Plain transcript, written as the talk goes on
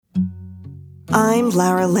I'm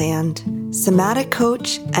Lara Land, somatic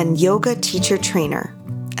coach and yoga teacher trainer,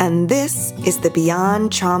 and this is the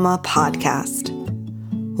Beyond Trauma podcast.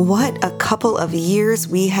 What a couple of years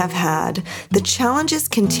we have had. The challenges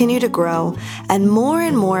continue to grow, and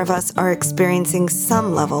more of us are experiencing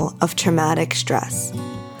some level of traumatic stress.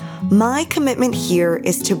 My commitment here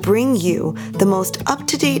is to bring you the most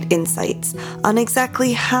up-to-date insights on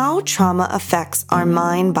exactly how trauma affects our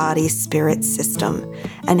mind, body, spirit system,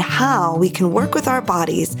 and how we can work with our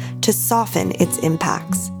bodies to soften its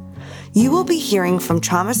impacts. You will be hearing from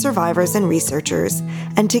trauma survivors and researchers,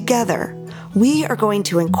 and together, we are going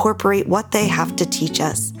to incorporate what they have to teach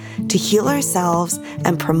us to heal ourselves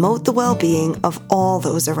and promote the well-being of all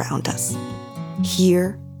those around us.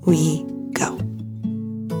 Here we go.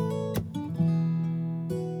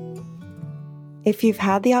 If you've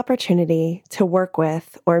had the opportunity to work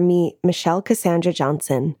with or meet Michelle Cassandra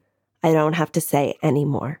Johnson, I don't have to say any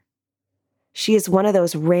more. She is one of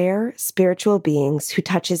those rare spiritual beings who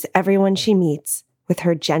touches everyone she meets with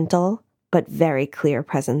her gentle but very clear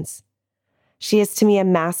presence. She is to me a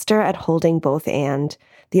master at holding both and,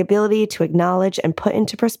 the ability to acknowledge and put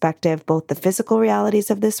into perspective both the physical realities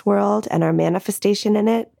of this world and our manifestation in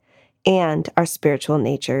it, and our spiritual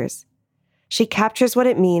natures. She captures what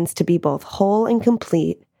it means to be both whole and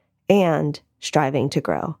complete and striving to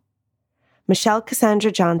grow. Michelle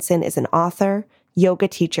Cassandra Johnson is an author, yoga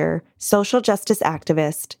teacher, social justice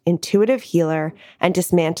activist, intuitive healer, and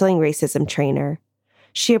dismantling racism trainer.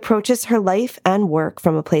 She approaches her life and work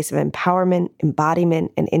from a place of empowerment,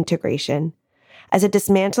 embodiment, and integration. As a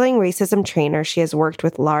dismantling racism trainer, she has worked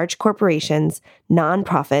with large corporations,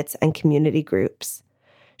 nonprofits, and community groups.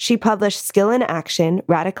 She published Skill in Action,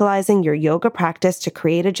 Radicalizing Your Yoga Practice to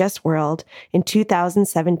Create a Just World in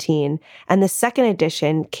 2017, and the second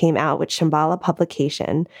edition came out with Shambhala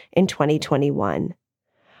Publication in 2021.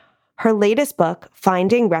 Her latest book,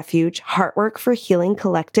 Finding Refuge, Heartwork for Healing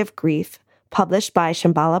Collective Grief, published by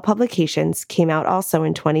Shambhala Publications, came out also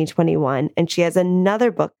in 2021, and she has another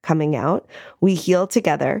book coming out, We Heal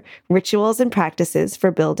Together, Rituals and Practices for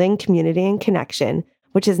Building Community and Connection,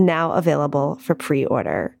 which is now available for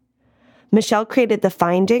pre-order. Michelle created the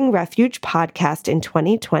Finding Refuge podcast in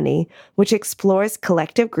 2020, which explores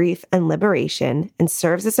collective grief and liberation and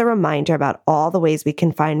serves as a reminder about all the ways we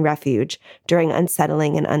can find refuge during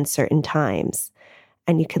unsettling and uncertain times.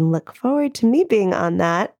 And you can look forward to me being on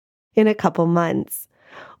that in a couple months.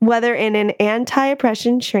 Whether in an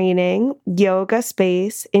anti-oppression training, yoga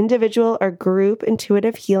space, individual or group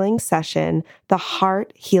intuitive healing session, the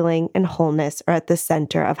heart, healing, and wholeness are at the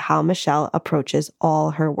center of how Michelle approaches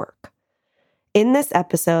all her work. In this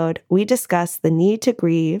episode, we discuss the need to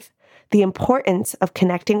grieve, the importance of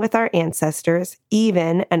connecting with our ancestors,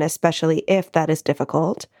 even and especially if that is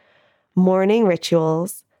difficult, mourning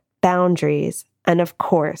rituals, boundaries, and of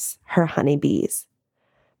course, her honeybees.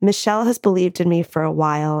 Michelle has believed in me for a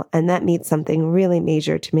while, and that means something really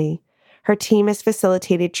major to me. Her team has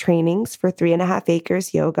facilitated trainings for 3.5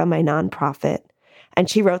 Acres Yoga, my nonprofit, and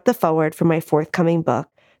she wrote the foreword for my forthcoming book,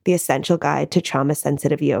 The Essential Guide to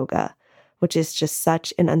Trauma-Sensitive Yoga, which is just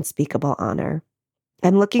such an unspeakable honor.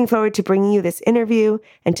 I'm looking forward to bringing you this interview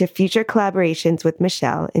and to future collaborations with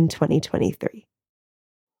Michelle in 2023.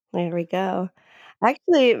 There we go.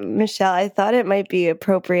 Actually, Michelle, I thought it might be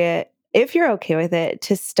appropriate, if you're okay with it,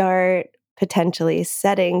 to start potentially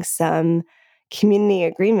setting some community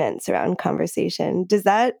agreements around conversation. Does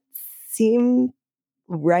that seem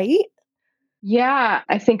right? Yeah,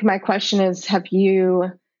 I think my question is, have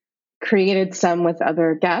you created some with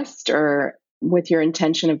other guests, or with your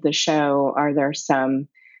intention of the show, are there some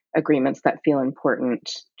agreements that feel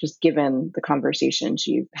important, just given the conversations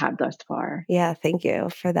you've had thus far? Yeah, thank you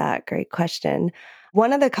for that great question.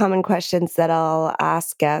 One of the common questions that I'll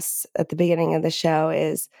ask guests at the beginning of the show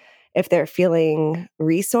is if they're feeling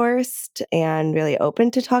resourced and really open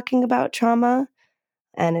to talking about trauma,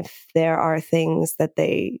 and if there are things that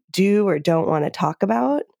they do or don't want to talk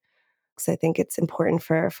about. So I think it's important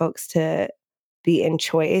for folks to be in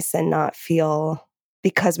choice and not feel,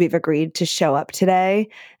 because we've agreed to show up today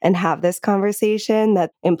and have this conversation,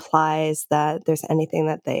 that implies that there's anything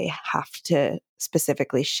that they have to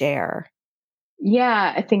specifically share.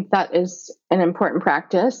 Yeah, I think that is an important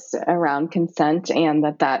practice around consent, and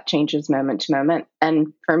that changes moment to moment.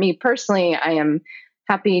 And for me personally, I am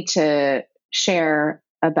happy to share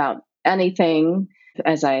about anything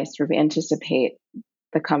as I sort of anticipate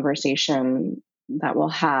the conversation that we'll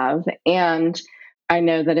have. And I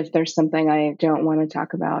know that if there's something I don't want to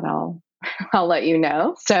talk about, I'll let you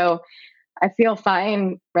know. So I feel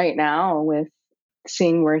fine right now with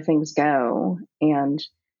seeing where things go. And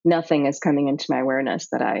nothing is coming into my awareness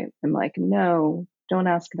that I am like, no, don't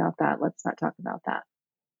ask about that. Let's not talk about that.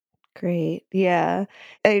 Great. Yeah.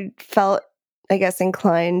 I felt, I guess,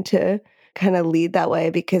 inclined to kind of lead that way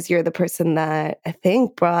because you're the person that I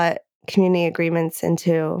think brought community agreements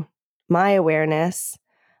into my awareness,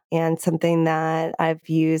 and something that I've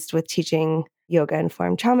used with teaching yoga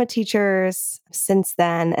informed trauma teachers since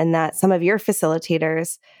then, and that some of your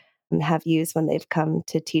facilitators have used when they've come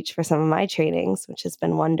to teach for some of my trainings, which has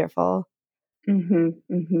been wonderful.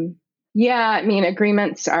 Yeah, I mean,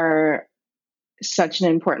 agreements are such an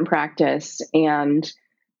important practice, and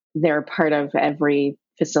they're part of every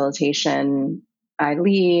facilitation I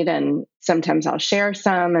lead. And sometimes I'll share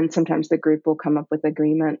some, and sometimes the group will come up with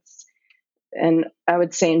agreements. And I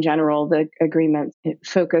would say, in general, the agreement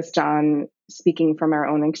focused on speaking from our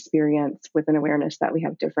own experience with an awareness that we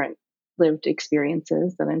have different lived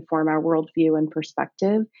experiences that inform our worldview and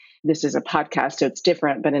perspective. This is a podcast, so it's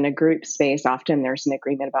different, but in a group space, often there's an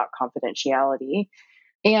agreement about confidentiality.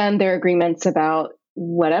 And there are agreements about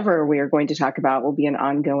whatever we are going to talk about will be an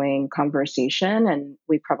ongoing conversation, and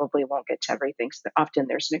we probably won't get to everything. So often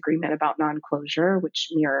there's an agreement about non-closure, which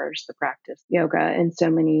mirrors the practice of yoga in so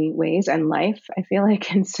many ways, and life, I feel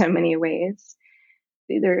like, in so many ways.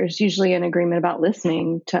 There's usually an agreement about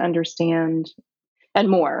listening to understand and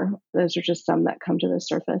more. Those are just some that come to the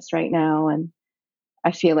surface right now. And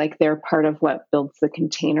I feel like they're part of what builds the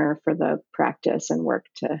container for the practice and work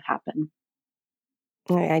to happen.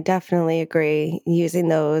 I definitely agree. Using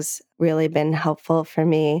those really been helpful for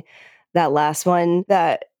me. That last one,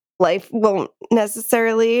 that life won't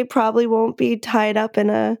necessarily, probably won't be tied up in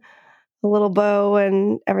a little bow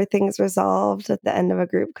and everything's resolved at the end of a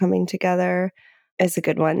group coming together, is a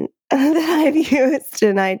good one that I've used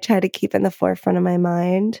and I try to keep in the forefront of my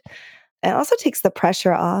mind. It also takes the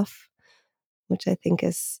pressure off, which I think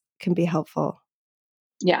can be helpful.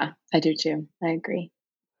 Yeah, I do too. I agree.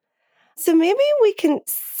 So maybe we can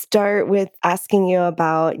start with asking you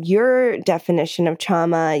about your definition of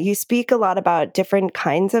trauma. You speak a lot about different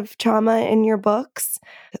kinds of trauma in your books,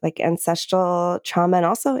 like ancestral trauma and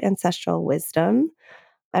also ancestral wisdom.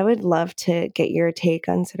 I would love to get your take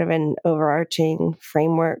on sort of an overarching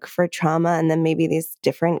framework for trauma and then maybe these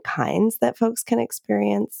different kinds that folks can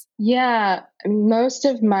experience. Yeah, most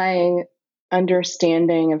of my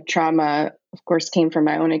understanding of trauma, of course, came from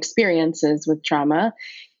my own experiences with trauma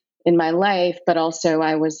in my life, but also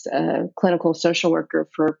I was a clinical social worker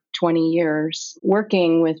for 20 years,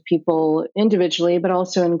 working with people individually, but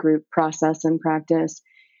also in group process and practice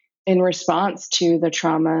in response to the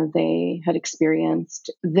trauma they had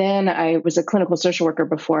experienced. Then I was a clinical social worker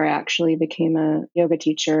before I actually became a yoga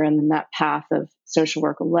teacher. And then that path of social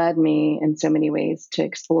work led me in so many ways to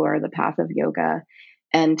explore the path of yoga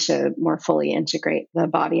and to more fully integrate the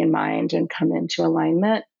body and mind and come into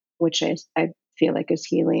alignment, which I feel like is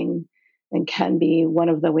healing and can be one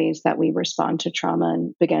of the ways that we respond to trauma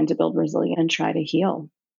and begin to build resilience and try to heal.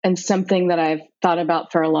 And something that I've thought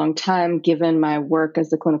about for a long time, given my work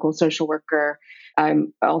as a clinical social worker.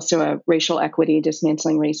 I'm also a racial equity,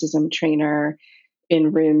 dismantling racism trainer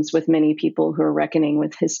in rooms with many people who are reckoning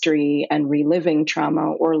with history and reliving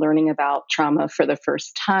trauma or learning about trauma for the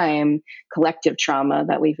first time, collective trauma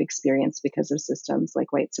that we've experienced because of systems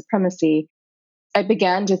like white supremacy. I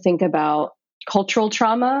began to think about cultural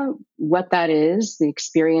trauma, what that is, the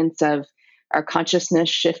experience of our consciousness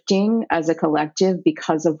shifting as a collective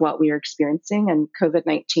because of what we are experiencing. And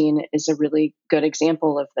COVID-19 is a really good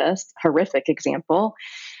example of this, horrific example,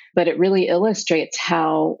 but it really illustrates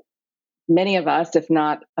how many of us, if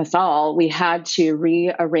not us all, we had to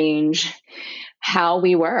rearrange how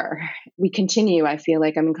we were. We continue, I feel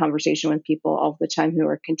like I'm in conversation with people all the time who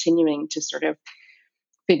are continuing to sort of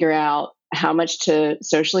figure out how much to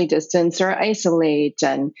socially distance or isolate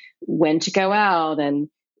and when to go out, and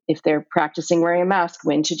if they're practicing wearing a mask,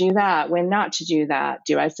 when to do that, when not to do that.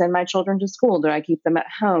 Do I send my children to school? Do I keep them at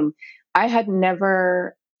home? I had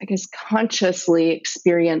never, I guess, consciously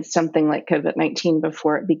experienced something like COVID-19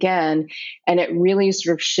 before it began. And it really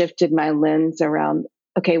sort of shifted my lens around,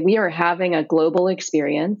 okay, we are having a global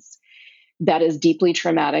experience that is deeply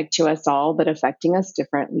traumatic to us all, but affecting us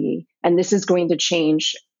differently. And this is going to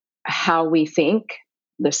change how we think,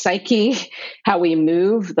 the psyche, how we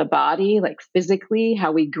move the body, like physically,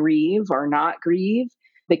 how we grieve or not grieve,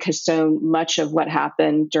 because so much of what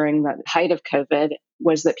happened during the height of COVID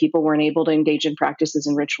was that people weren't able to engage in practices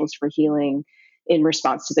and rituals for healing in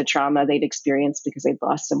response to the trauma they'd experienced because they'd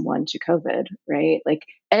lost someone to COVID, right? Like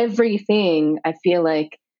everything, I feel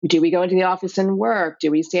like, do we go into the office and work?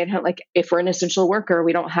 Do we stay at home? Like if we're an essential worker,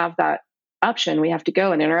 we don't have that option. We have to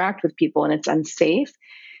go and interact with people and it's unsafe.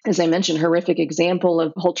 as I mentioned, horrific example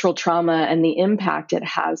of cultural trauma and the impact it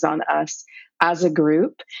has on us as a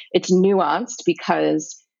group. It's nuanced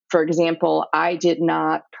because, for example, I did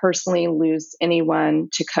not personally lose anyone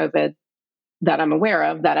to COVID that I'm aware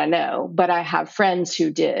of, that I know, but I have friends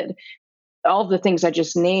who did. All the things I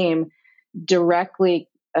just named directly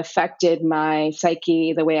affected my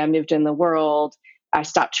psyche, the way I moved in the world. I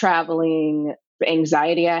stopped traveling, the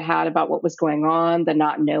anxiety I had about what was going on, the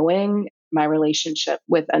not knowing, my relationship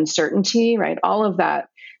with uncertainty, right? All of that,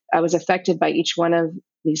 I was affected by each one of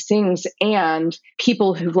these things. And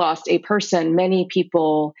people who've lost a person, many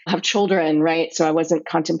people have children, right? So I wasn't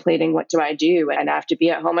contemplating, what do I do? And I have to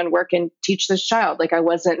be at home and work and teach this child. Like, I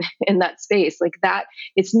wasn't in that space. Like, that,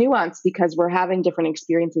 it's nuanced because we're having different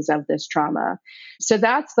experiences of this trauma. So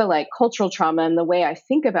that's the like cultural trauma. And the way I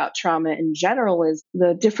think about trauma in general is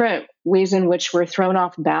the different ways in which we're thrown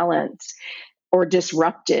off balance or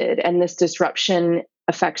disrupted. And this disruption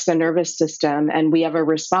affects the nervous system, and we have a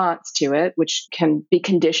response to it, which can be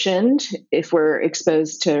conditioned if we're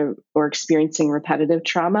exposed to or experiencing repetitive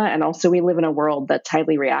trauma. And also, we live in a world that's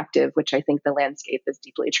highly reactive, which I think the landscape is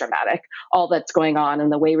deeply traumatic. All that's going on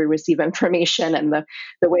and the way we receive information and the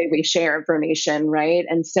way we share information, right?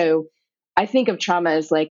 And so I think of trauma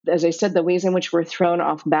as, like, as I said, the ways in which we're thrown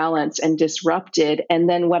off balance and disrupted. And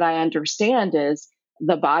then what I understand is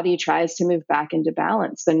the body tries to move back into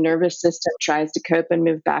balance. The nervous system tries to cope and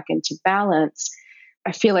move back into balance.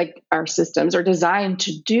 I feel like our systems are designed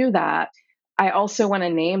to do that. I also want to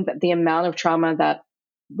name that the amount of trauma that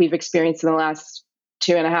we've experienced in the last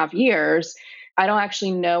 2.5 years, I don't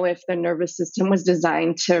actually know if the nervous system was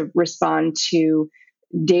designed to respond to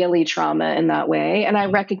daily trauma in that way. And I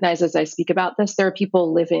recognize, as I speak about this, there are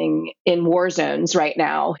people living in war zones right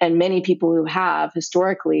now, and many people who have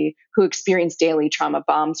historically who experience daily trauma,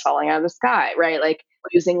 bombs falling out of the sky, right? Like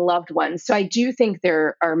losing loved ones. So I do think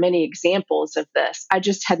there are many examples of this. I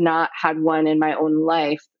just had not had one in my own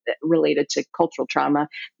life related to cultural trauma,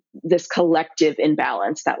 this collective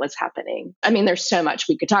imbalance that was happening. I mean, there's so much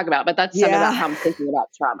we could talk about, but that's some about how I'm thinking about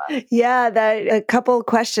trauma. Yeah, that a couple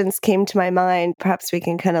questions came to my mind. Perhaps we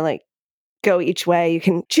can kind of like go each way. You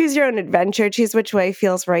can choose your own adventure, choose which way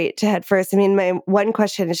feels right to head first. I mean, my one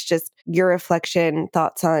question is just your reflection,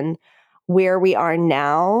 thoughts on where we are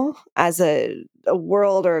now as a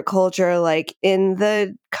world or a culture, like in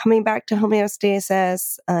the coming back to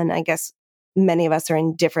homeostasis. And I guess many of us are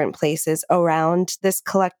in different places around this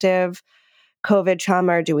collective COVID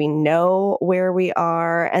trauma, or do we know where we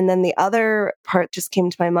are? And then the other part just came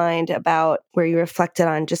to my mind about where you reflected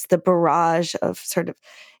on just the barrage of sort of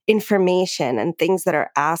information and things that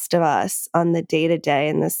are asked of us on the day-to-day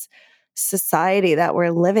in this society that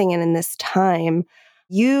we're living in this time.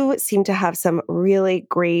 You seem to have some really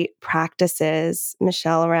great practices,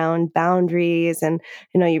 Michelle, around boundaries. And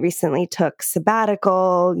I know you recently took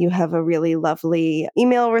sabbatical. You have a really lovely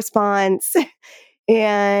email response.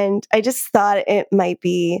 And I just thought it might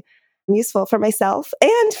be useful for myself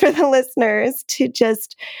and for the listeners to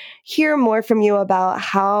just hear more from you about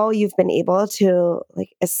how you've been able to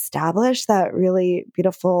like establish that really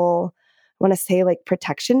beautiful, I want to say like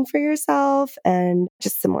protection for yourself, and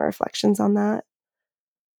just some more reflections on that.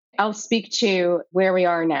 I'll speak to where we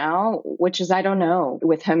are now, which is, I don't know,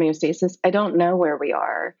 with homeostasis, I don't know where we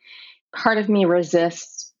are. Part of me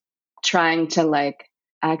resists trying to like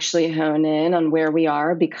actually hone in on where we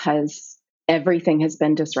are because everything has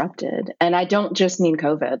been disrupted. And I don't just mean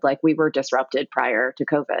COVID, like we were disrupted prior to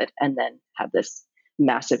COVID and then had this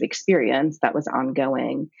massive experience that was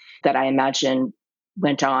ongoing that I imagine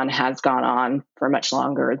has gone on for much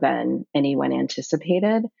longer than anyone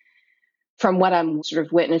anticipated. From what I'm sort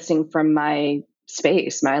of witnessing from my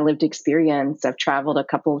space, my lived experience, I've traveled a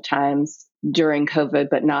couple of times during COVID,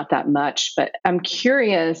 but not that much. But I'm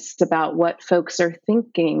curious about what folks are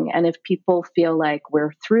thinking and if people feel like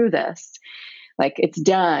we're through this, like it's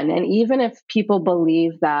done. And even if people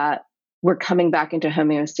believe that we're coming back into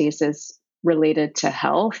homeostasis related to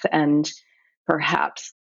health and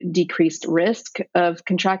perhaps decreased risk of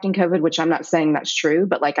contracting COVID, which I'm not saying that's true,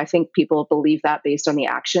 but like I think people believe that based on the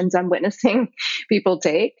actions I'm witnessing people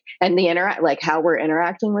take and the like how we're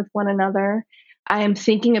interacting with one another. I am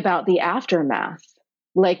thinking about the aftermath.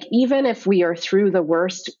 Like even if we are through the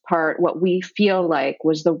worst part, what we feel like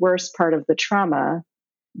was the worst part of the trauma,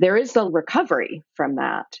 there is the recovery from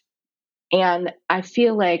that. And I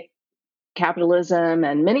feel like capitalism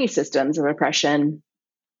and many systems of oppression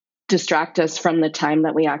distract us from the time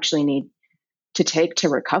that we actually need to take to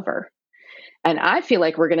recover. And I feel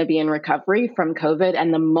like we're going to be in recovery from COVID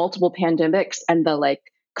and the multiple pandemics and the like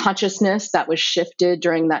consciousness that was shifted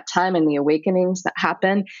during that time and the awakenings that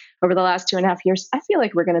happened over the last 2.5 years, I feel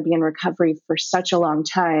like we're going to be in recovery for such a long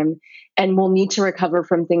time. And we'll need to recover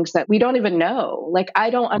from things that we don't even know. Like, I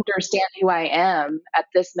don't understand who I am at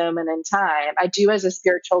this moment in time. I do as a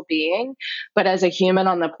spiritual being, but as a human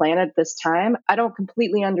on the planet this time, I don't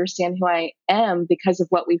completely understand who I am because of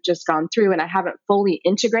what we've just gone through. And I haven't fully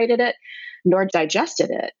integrated it nor digested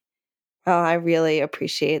it. Oh, I really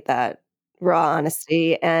appreciate that raw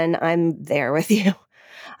honesty. And I'm there with you.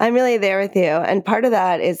 I'm really there with you. And part of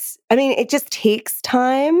that is, I mean, it just takes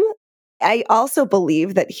time. I also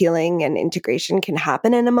believe that healing and integration can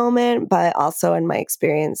happen in a moment, but also in my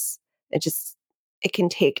experience, it can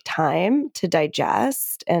take time to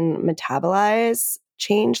digest and metabolize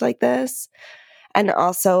change like this. And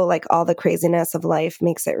also, like, all the craziness of life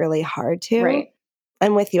makes it really hard to. Right.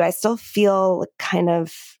 I'm with you. I still feel kind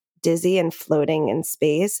of dizzy and floating in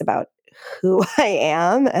space about who I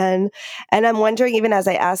am. And I'm wondering, even as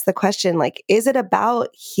I ask the question, like, is it about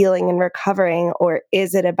healing and recovering, or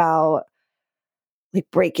is it about like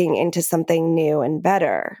breaking into something new and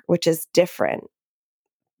better, which is different?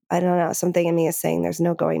 I don't know. Something in me is saying there's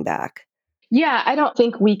no going back. Yeah, I don't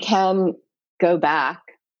think we can go back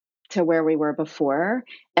to where we were before.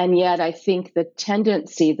 And yet, I think the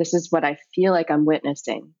tendency, this is what I feel like I'm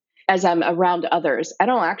witnessing as I'm around others. I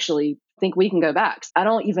don't actually think we can go back. I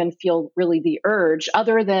don't even feel really the urge,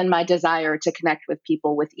 other than my desire to connect with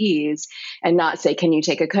people with ease and not say, can you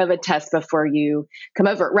take a COVID test before you come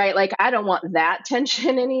over? Right. Like, I don't want that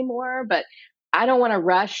tension anymore, but I don't want to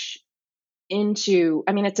rush into,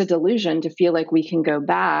 I mean, it's a delusion to feel like we can go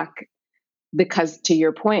back because, to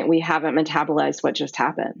your point, we haven't metabolized what just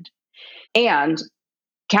happened. And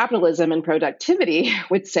capitalism and productivity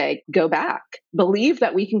would say, go back. Believe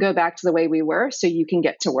that we can go back to the way we were so you can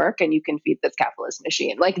get to work and you can feed this capitalist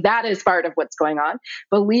machine. Like, that is part of what's going on.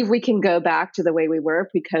 Believe we can go back to the way we were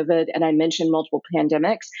pre-COVID. And I mentioned multiple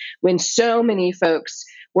pandemics when so many folks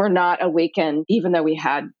were not awakened, even though we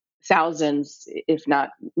had thousands, if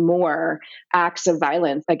not more, acts of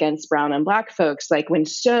violence against brown and black folks. Like, when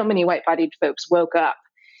so many white-bodied folks woke up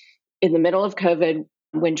in the middle of COVID,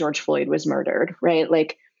 when George Floyd was murdered, right?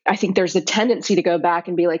 Like, I think there's a tendency to go back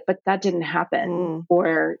and be like, but that didn't happen,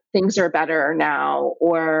 or things are better now,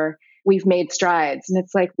 or we've made strides. And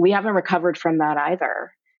it's like, we haven't recovered from that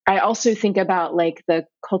either. I also think about like the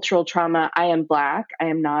cultural trauma. I am Black, I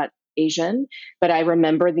am not Asian, but I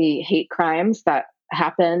remember the hate crimes that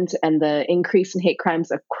happened and the increase in hate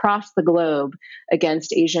crimes across the globe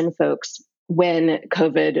against Asian folks when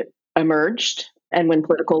COVID emerged, and when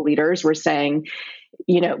political leaders were saying,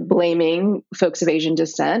 blaming folks of Asian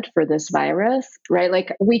descent for this virus, right?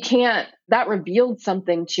 Like, we can't, that revealed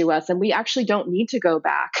something to us, and we actually don't need to go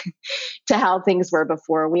back to how things were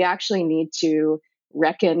before. We actually need to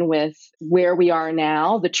reckon with where we are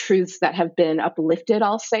now, the truths that have been uplifted,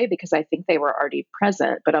 I'll say, because I think they were already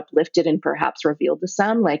present, but uplifted and perhaps revealed to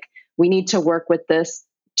some. Like, we need to work with this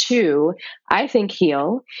to, I think,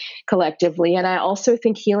 heal collectively. And I also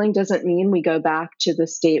think healing doesn't mean we go back to the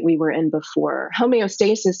state we were in before.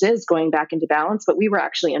 Homeostasis is going back into balance, but we were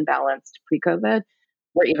actually imbalanced pre-COVID.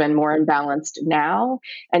 We're even more imbalanced now.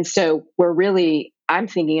 And so I'm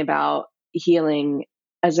thinking about healing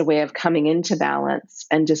as a way of coming into balance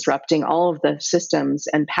and disrupting all of the systems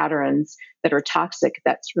and patterns that are toxic,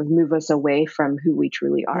 that sort of move us away from who we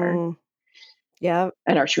truly are. Yeah.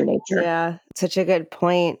 And our true nature. Yeah. Such a good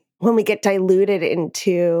point. When we get diluted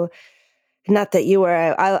into, not that you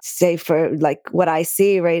were, I'll say for like what I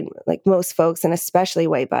see, right? Like most folks, and especially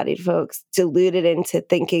white-bodied folks, diluted into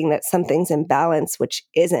thinking that something's in balance, which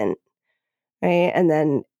isn't, right? And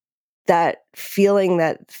then that feeling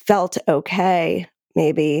that felt okay,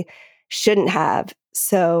 maybe shouldn't have.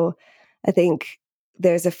 So I think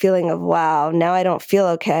there's a feeling of, wow, now I don't feel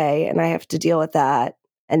okay and I have to deal with that.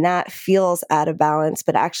 And that feels out of balance,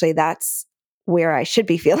 but actually that's where I should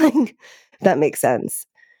be feeling. If that makes sense.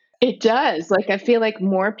 It does. Like, I feel like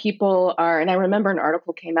more people are, and I remember an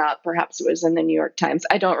article came out, perhaps it was in the New York Times.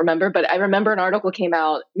 I don't remember, but I remember an article came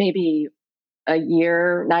out maybe a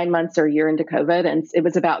year, 9 months or a year into COVID. And it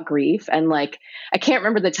was about grief. And like, I can't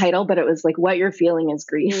remember the title, but it was like, what you're feeling is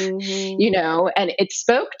grief, and it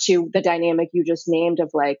spoke to the dynamic you just named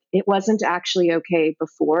of like, it wasn't actually okay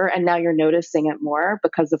before. And now you're noticing it more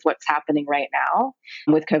because of what's happening right now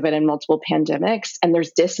with COVID and multiple pandemics. And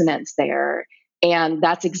there's dissonance there. And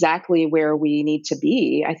that's exactly where we need to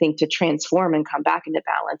be, I think, to transform and come back into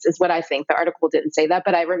balance, is what I think. The article didn't say that,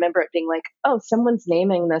 but I remember it being like, oh, someone's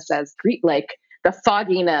naming this as grief. Like, the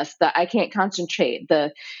fogginess, the I can't concentrate,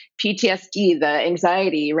 the PTSD, the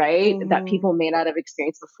anxiety, right? That people may not have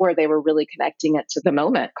experienced before. They were really connecting it to the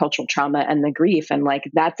moment, cultural trauma and the grief. And like,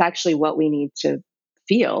 that's actually what we need to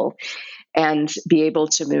feel and be able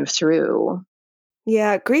to move through.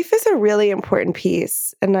 Yeah, grief is a really important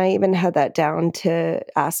piece. And I even had that down to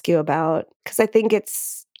ask you about, because I think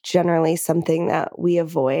it's generally something that we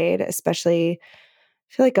avoid, especially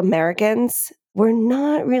I feel like Americans, we're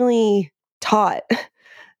not really taught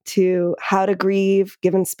to how to grieve,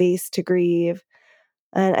 given space to grieve.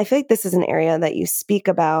 And I feel like this is an area that you speak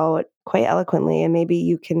about quite eloquently, and maybe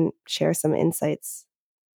you can share some insights.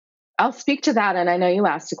 I'll speak to that. And I know you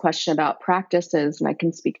asked a question about practices, and I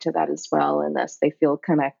can speak to that as well in this. They feel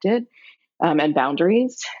connected, and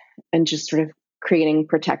boundaries, and just sort of creating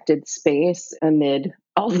protected space amid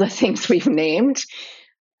all of the things we've named.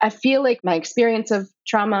 I feel like my experience of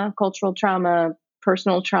trauma, cultural trauma,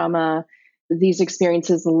 personal trauma, these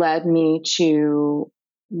experiences led me to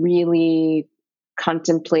really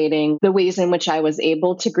contemplating the ways in which I was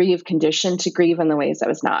able to grieve, conditioned to grieve, and the ways I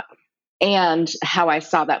was not, and how I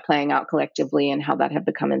saw that playing out collectively and how that had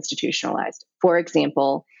become institutionalized. For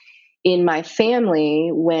example, in my family,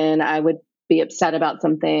 when I would be upset about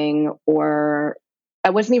something, or I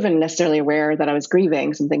wasn't even necessarily aware that I was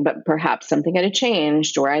grieving something, but perhaps something had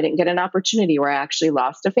changed, or I didn't get an opportunity, or I actually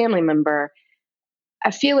lost a family member, I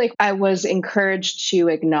feel like I was encouraged to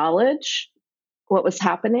acknowledge what was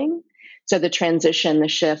happening. So the transition, the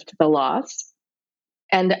shift, the loss.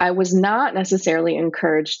 And I was not necessarily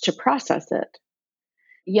encouraged to process it.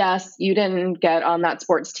 Yes, you didn't get on that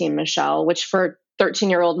sports team, Michelle, which for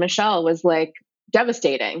 13-year-old Michelle was like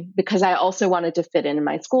devastating, because I also wanted to fit in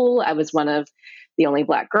my school. I was one of the only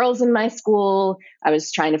Black girls in my school. I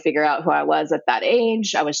was trying to figure out who I was at that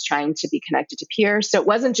age. I was trying to be connected to peers. So it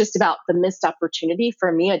wasn't just about the missed opportunity.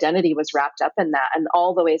 For me, identity was wrapped up in that, and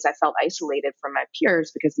all the ways I felt isolated from my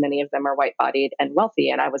peers, because many of them are white bodied and wealthy,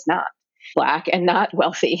 and I was not Black and not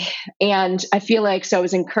wealthy. And I feel like, so I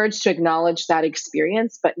was encouraged to acknowledge that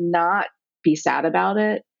experience, but not be sad about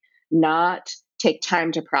it, not take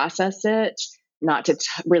time to process it, not to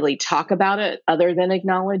really talk about it other than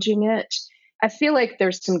acknowledging it. I feel like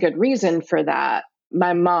there's some good reason for that.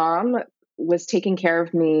 My mom was taking care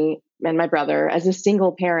of me and my brother as a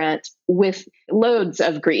single parent with loads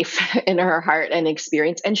of grief in her heart and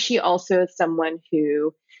experience. And she also is someone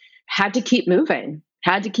who had to keep moving,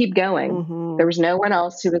 had to keep going. Mm-hmm. There was no one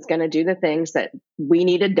else who was going to do the things that we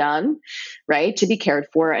needed done, right, to be cared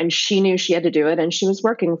for. And she knew she had to do it, and she was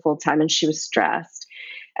working full time, and she was stressed.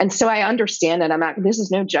 And so I understand it. This is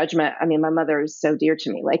no judgment. I mean, my mother is so dear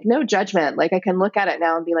to me, like no judgment. Like I can look at it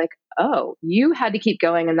now and be like, oh, you had to keep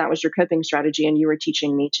going, and that was your coping strategy. And you were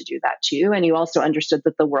teaching me to do that too. And you also understood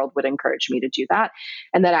that the world would encourage me to do that.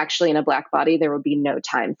 And that actually in a Black body, there would be no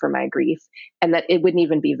time for my grief, and that it wouldn't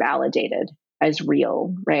even be validated as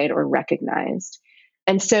real, right, or recognized.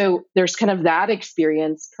 And so there's kind of that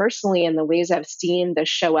experience personally, and the ways I've seen this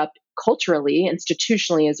show up culturally,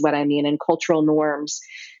 institutionally is what I mean, in cultural norms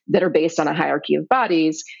that are based on a hierarchy of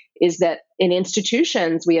bodies, is that in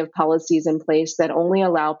institutions, we have policies in place that only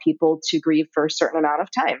allow people to grieve for a certain amount of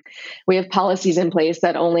time. We have policies in place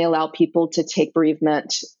that only allow people to take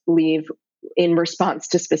bereavement leave in response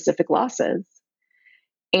to specific losses.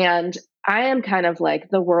 And I am kind of like,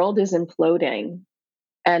 the world is imploding,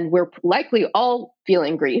 and we're likely all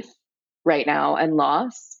feeling grief right now and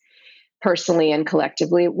loss, personally and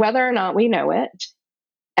collectively, whether or not we know it.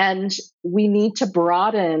 And we need to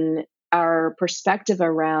broaden our perspective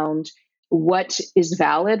around what is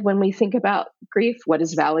valid when we think about grief, what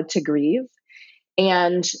is valid to grieve.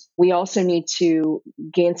 And we also need to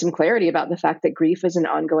gain some clarity about the fact that grief is an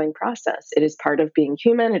ongoing process. It is part of being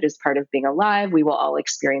human. It is part of being alive. We will all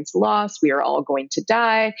experience loss. We are all going to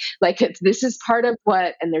die. This is part of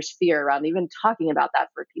what, and there's fear around even talking about that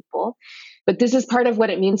for people, but this is part of what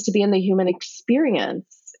it means to be in the human experience.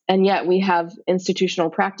 And yet we have institutional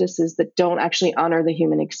practices that don't actually honor the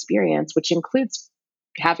human experience, which includes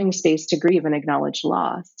having space to grieve and acknowledge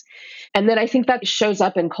loss. And then I think that shows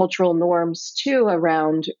up in cultural norms too,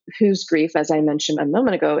 around whose grief, as I mentioned a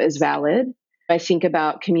moment ago, is valid. I think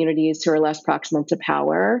about communities who are less proximal to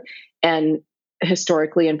power, and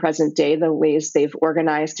historically in present day, the ways they've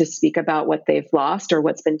organized to speak about what they've lost or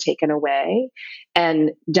what's been taken away.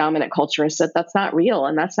 And dominant culture has said that's not real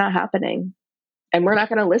and that's not happening. And we're not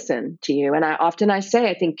going to listen to you. And I say,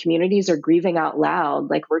 I think communities are grieving out loud.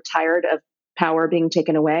 Like, we're tired of power being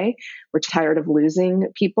taken away. We're tired of losing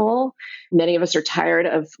people. Many of us are tired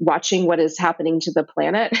of watching what is happening to the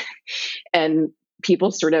planet and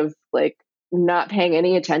people sort of like not paying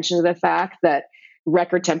any attention to the fact that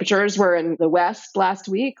record temperatures were in the West last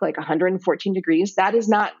week, like 114 degrees. That is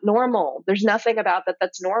not normal. There's nothing about that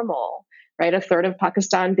that's normal, right? A third of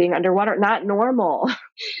Pakistan being underwater, not normal.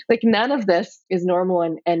 Like none of this is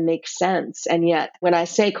normal and makes sense. And yet, when I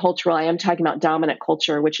say cultural, I am talking about dominant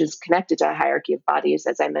culture, which is connected to a hierarchy of bodies,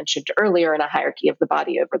 as I mentioned earlier, and a hierarchy of the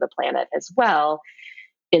body over the planet as well,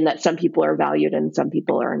 in that some people are valued and some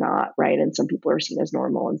people are not, right? And some people are seen as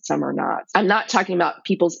normal and some are not. I'm not talking about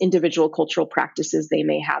people's individual cultural practices they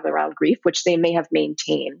may have around grief, which they may have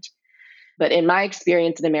maintained. But in my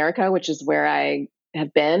experience in America, which is where I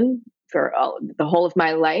have been for the whole of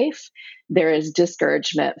my life, there is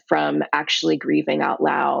discouragement from actually grieving out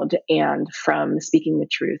loud and from speaking the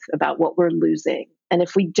truth about what we're losing. And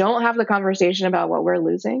if we don't have the conversation about what we're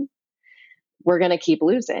losing, we're going to keep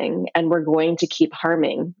losing and we're going to keep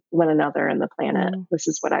harming one another and the planet. This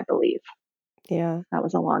is what I believe. Yeah. That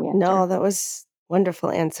was a long answer. No, that was a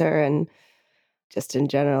wonderful answer. And just in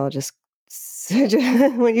general, just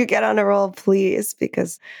when you get on a roll, please,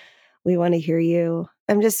 because we want to hear you.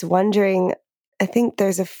 I'm just wondering, I think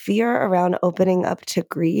there's a fear around opening up to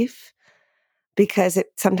grief because it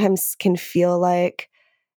sometimes can feel like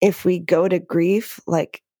if we go to grief,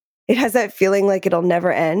 like it has that feeling like it'll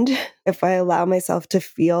never end. If I allow myself to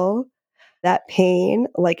feel that pain,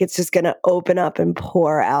 like it's just going to open up and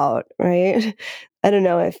pour out, right? I don't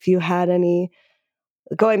know if you had any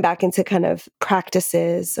going back into kind of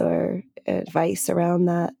practices or advice around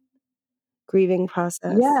that grieving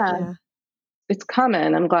process. Yeah. It's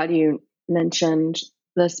common. I'm glad you mentioned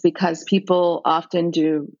this because people often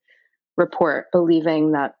do report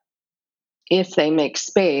believing that if they make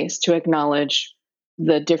space to acknowledge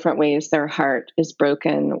the different ways their heart is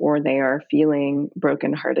broken or they are feeling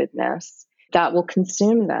brokenheartedness, that will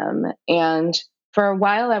consume them. And for a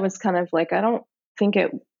while, I was kind of like, I don't think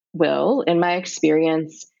it will. In my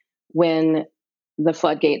experience, when the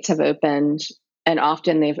floodgates have opened, and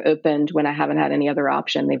often they've opened when I haven't had any other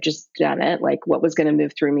option, they've just done it. Like what was going to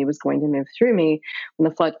move through me was going to move through me. When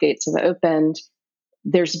the floodgates have opened,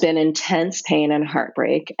 there's been intense pain and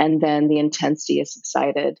heartbreak, and then the intensity has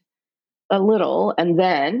subsided a little, and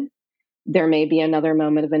then there may be another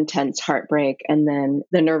moment of intense heartbreak, and then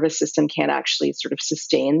the nervous system can't actually sort of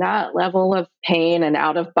sustain that level of pain and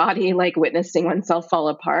out of body, like witnessing oneself fall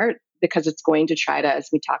apart, because it's going to try to, as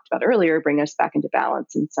we talked about earlier, bring us back into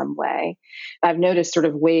balance in some way. I've noticed sort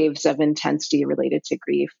of waves of intensity related to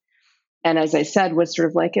grief. And as I said, was sort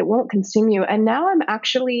of like, it won't consume you. And now I'm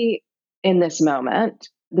actually in this moment,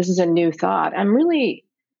 this is a new thought. I'm really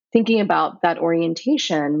thinking about that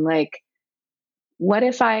orientation. Like, what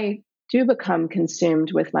if I do become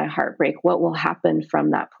consumed with my heartbreak? What will happen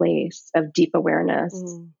from that place of deep awareness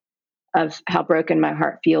of how broken my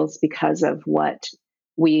heart feels because of what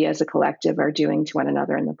we as a collective are doing to one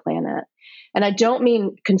another and the planet? And I don't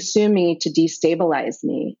mean consume me to destabilize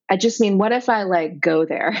me. I just mean, what if I like go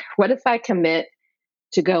there? What if I commit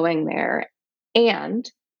to going there? And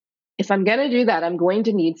if I'm going to do that, I'm going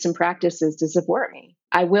to need some practices to support me.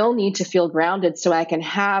 I will need to feel grounded so I can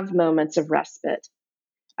have moments of respite.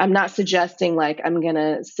 I'm not suggesting like I'm going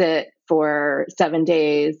to sit for 7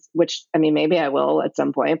 days, which I mean, maybe I will at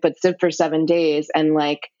some point, but sit for 7 days and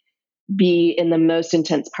like be in the most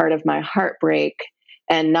intense part of my heartbreak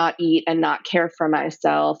and not eat and not care for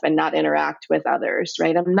myself and not interact with others,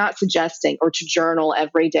 right? I'm not suggesting, or to journal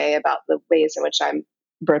every day about the ways in which I'm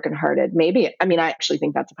brokenhearted. Maybe, I mean, I actually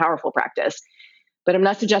think that's a powerful practice, but I'm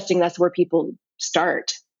not suggesting that's where people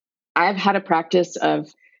start. I've had a practice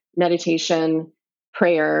of meditation,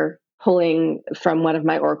 prayer, pulling from one of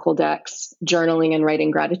my Oracle decks, journaling and writing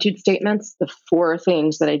gratitude statements, the 4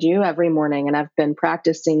 things that I do every morning. And I've been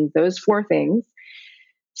practicing those 4 things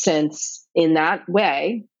since, in that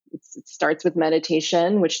way. It starts with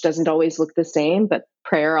meditation, which doesn't always look the same, but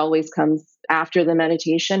prayer always comes after the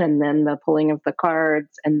meditation, and then the pulling of the cards,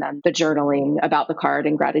 and then the journaling about the card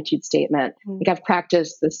and gratitude statement. Like I've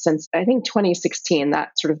practiced this since, I think, 2016.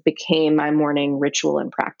 That sort of became my morning ritual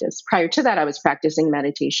and practice. Prior to that, I was practicing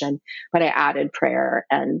meditation, but I added prayer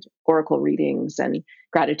and oracle readings and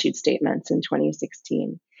gratitude statements in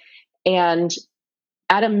 2016. And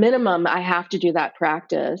at a minimum, I have to do that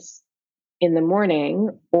practice in the morning,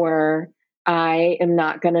 or I am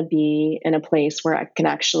not going to be in a place where I can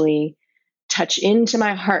actually touch into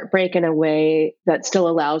my heartbreak in a way that still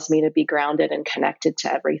allows me to be grounded and connected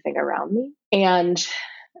to everything around me. And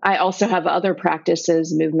I also have other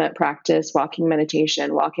practices, movement practice, walking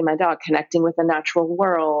meditation, walking my dog, connecting with the natural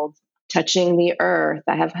world, touching the earth.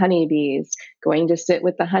 I have honeybees, going to sit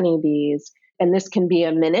with the honeybees. And this can be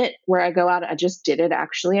a minute where I go out. I just did it,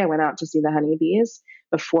 actually. I went out to see the honeybees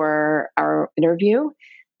before our interview.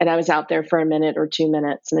 And I was out there for a minute or 2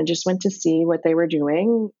 minutes, and I just went to see what they were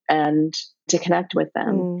doing and to connect with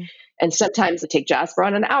them. Mm. And sometimes I take Jasper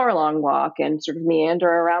on an hour-long walk and sort of meander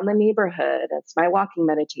around the neighborhood. It's my walking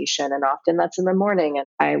meditation, and often that's in the morning, and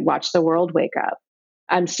I watch the world wake up.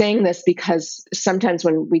 I'm saying this because sometimes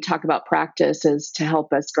when we talk about practices to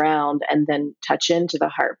help us ground and then touch into the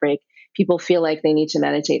heartbreak, people feel like they need to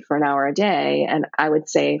meditate for an hour a day. And I would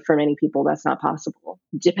say for many people, that's not possible,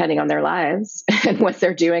 depending on their lives and what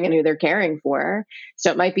they're doing and who they're caring for.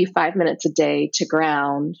 So it might be 5 minutes a day to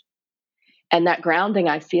ground. And that grounding,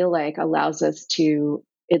 I feel like, allows us to,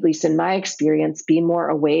 at least in my experience, be more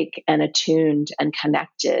awake and attuned and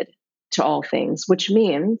connected to all things, which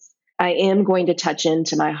means I am going to touch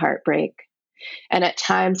into my heartbreak. And at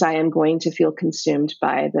times I am going to feel consumed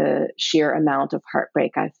by the sheer amount of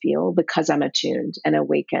heartbreak I feel because I'm attuned and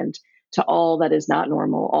awakened to all that is not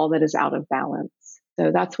normal, all that is out of balance.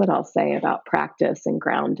 So that's what I'll say about practice and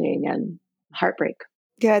grounding and heartbreak.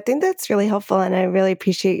 Yeah, I think that's really helpful. And I really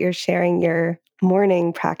appreciate your sharing your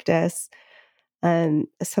morning practice. So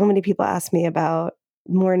many people ask me about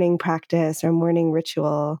morning practice or morning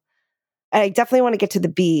ritual. I definitely want to get to the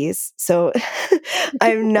bees. So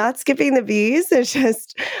I'm not skipping the bees. It's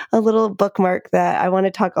just a little bookmark that I want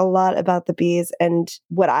to talk a lot about the bees. And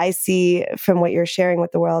what I see from what you're sharing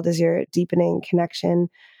with the world is your deepening connection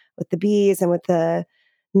with the bees and with the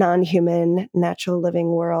non-human natural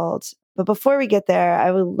living world. But before we get there,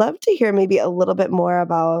 I would love to hear maybe a little bit more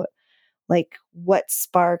about like what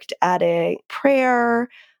sparked adding prayer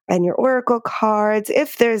and your oracle cards,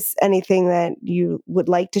 if there's anything that you would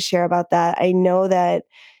like to share about that. I know that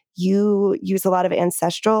you use a lot of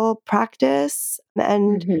ancestral practice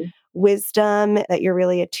and wisdom, that you're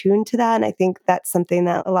really attuned to that. And I think that's something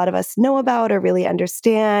that a lot of us know about or really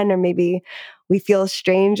understand, or maybe we feel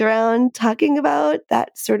strange around talking about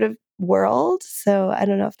that sort of world. So I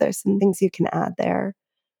don't know if there's some things you can add there.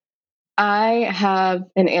 I have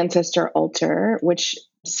an ancestor altar, which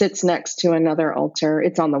sits next to another altar.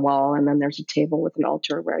 It's on the wall, and then there's a table with an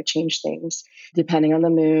altar where I change things depending on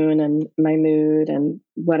the moon and my mood and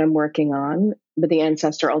what I'm working on. But the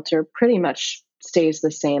ancestor altar pretty much stays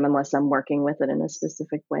the same unless I'm working with it in a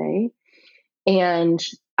specific way. And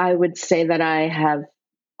I would say that I have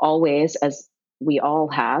always, as we all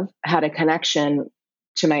have, had a connection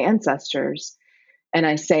to my ancestors. And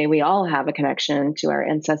I say we all have a connection to our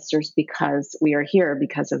ancestors because we are here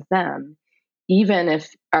because of them, even if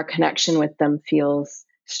our connection with them feels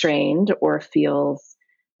strained or feels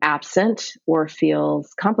absent or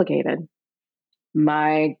feels complicated.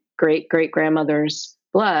 My great great grandmother's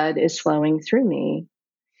blood is flowing through me.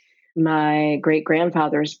 My great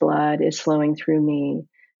grandfather's blood is flowing through me.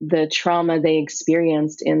 The trauma they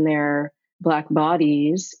experienced in their Black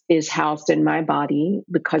bodies is housed in my body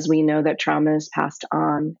because we know that trauma is passed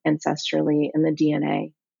on ancestrally in the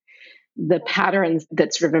DNA. The patterns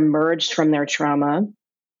that sort of emerged from their trauma,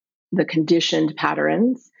 the conditioned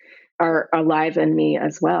patterns, are alive in me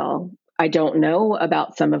as well. I don't know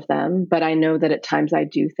about some of them, but I know that at times I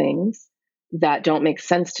do things that don't make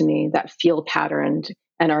sense to me, that feel patterned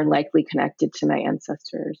and are likely connected to my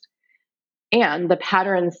ancestors. And the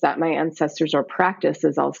patterns that my ancestors, or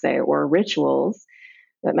practices, I'll say, or rituals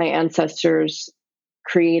that my ancestors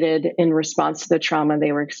created in response to the trauma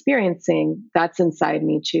they were experiencing, that's inside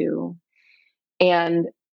me too. And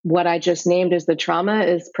what I just named as the trauma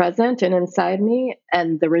is present and inside me,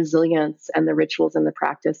 and the resilience and the rituals and the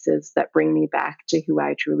practices that bring me back to who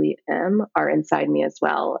I truly am are inside me as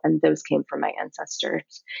well. And those came from my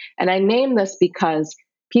ancestors. And I name this because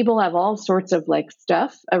people have all sorts of like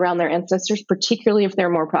stuff around their ancestors, particularly if they're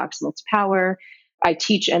more proximal to power. I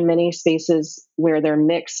teach in many spaces where they're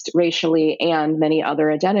mixed racially and many other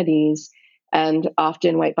identities. And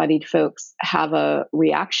often white bodied folks have a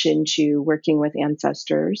reaction to working with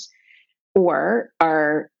ancestors or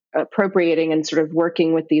are appropriating and sort of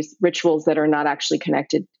working with these rituals that are not actually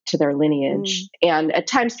connected to their lineage. And at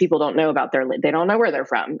times people don't know about they don't know where they're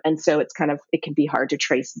from. And so it can be hard to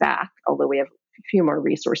trace back, although we have a few more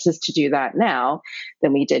resources to do that now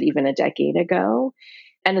than we did even a decade ago.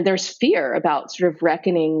 And there's fear about sort of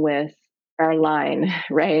reckoning with our line,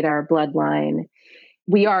 right? Our bloodline.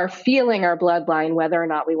 We are feeling our bloodline, whether or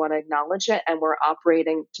not we want to acknowledge it. And we're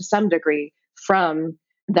operating to some degree from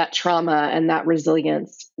that trauma and that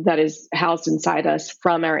resilience that is housed inside us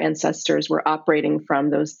from our ancestors. We're operating from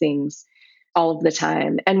those things all of the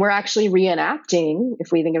time. And we're actually reenacting,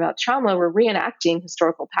 if we think about trauma, we're reenacting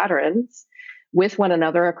historical patterns with one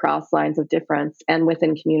another across lines of difference and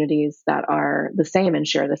within communities that are the same and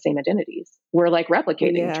share the same identities. We're like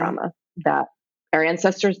replicating trauma that our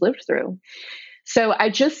ancestors lived through. So I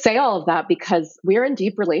just say all of that because we're in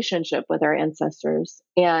deep relationship with our ancestors.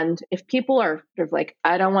 And if people are sort of like,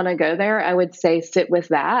 I don't want to go there, I would say sit with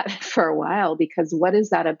that for a while, because what is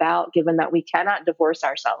that about, given that we cannot divorce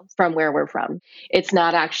ourselves from where we're from? It's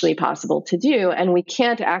not actually possible to do. And we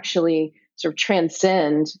can't actually sort of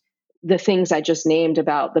transcend the things I just named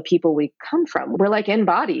about the people we come from. We're like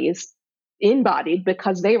embodied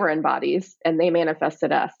because they were in bodies and they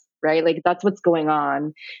manifested us, right? Like that's what's going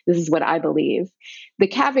on. This is what I believe. The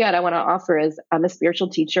caveat I want to offer is I'm a spiritual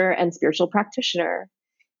teacher and spiritual practitioner.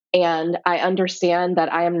 And I understand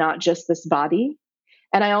that I am not just this body.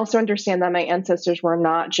 And I also understand that my ancestors were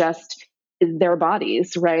not just their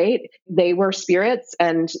bodies, right? They were spirits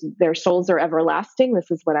and their souls are everlasting. This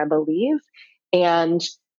is what I believe. And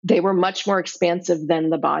they were much more expansive than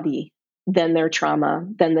the body, than their trauma,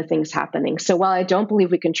 than the things happening. So while I don't believe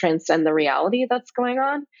we can transcend the reality that's going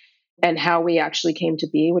on and how we actually came to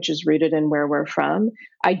be, which is rooted in where we're from,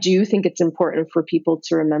 I do think it's important for people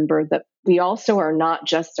to remember that we also are not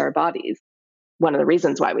just our bodies. One of the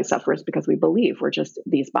reasons why we suffer is because we believe we're just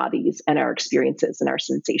these bodies and our experiences and our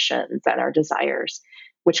sensations and our desires,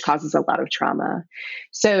 which causes a lot of trauma.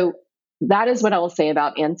 So that is what I will say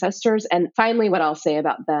about ancestors. And finally, what I'll say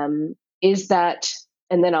about them is that,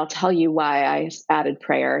 and then I'll tell you why I added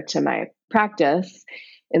prayer to my practice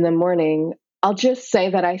in the morning. I'll just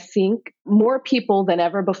say that I think more people than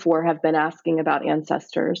ever before have been asking about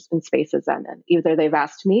ancestors in spaces I'm in. Either they've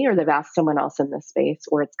asked me or they've asked someone else in this space,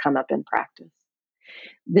 or it's come up in practice.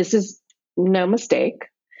 This is no mistake.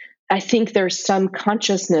 I think there's some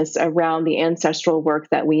consciousness around the ancestral work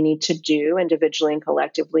that we need to do individually and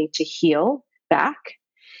collectively to heal back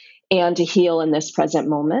and to heal in this present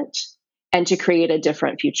moment and to create a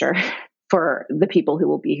different future for the people who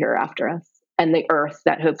will be here after us and the earth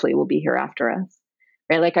that hopefully will be here after us.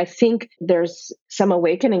 Right? Like, I think there's some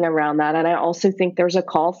awakening around that. And I also think there's a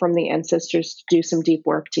call from the ancestors to do some deep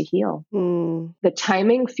work to heal. The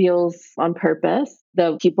timing feels on purpose.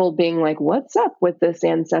 The people being like, what's up with this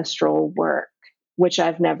ancestral work, which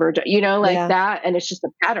I've never done, that. And it's just a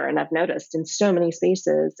pattern I've noticed in so many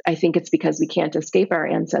spaces. I think it's because we can't escape our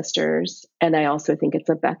ancestors. And I also think it's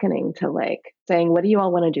a beckoning to like saying, what do you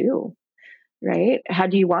all want to do? Right? How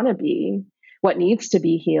do you want to be? What needs to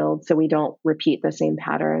be healed so we don't repeat the same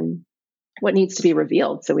pattern? What needs to be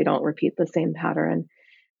revealed so we don't repeat the same pattern?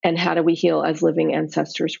 And how do we heal as living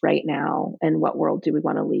ancestors right now? And what world do we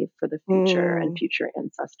want to leave for the future and future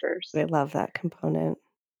ancestors? I love that component.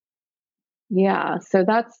 Yeah, so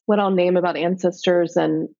that's what I'll name about ancestors.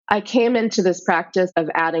 And I came into this practice of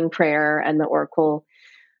adding prayer and the oracle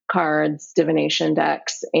cards, divination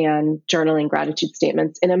decks, and journaling gratitude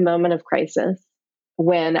statements in a moment of crisis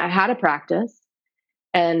when I had a practice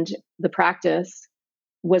and the practice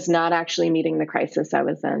was not actually meeting the crisis I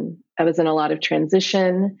was in. I was in a lot of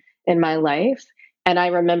transition in my life. And I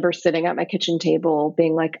remember sitting at my kitchen table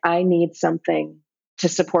being like, I need something to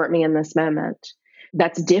support me in this moment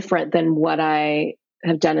that's different than what I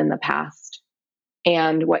have done in the past.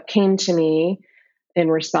 And what came to me in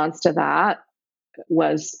response to that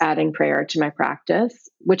was adding prayer to my practice,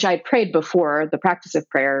 which I prayed before. The practice of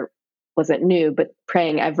prayer wasn't new, but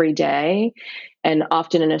praying every day and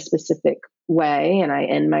often in a specific way. And I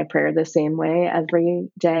end my prayer the same way every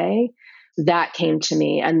day. That came to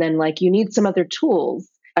me. And then, like, you need some other tools.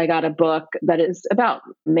 I got a book that is about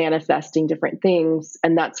manifesting different things.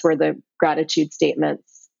 And that's where the gratitude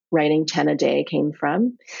statements, writing 10 a day, came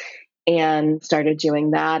from, and started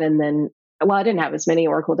doing that. And then, well, I didn't have as many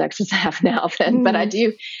oracle decks as I have now then, but I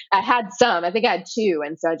had some. I think I had two.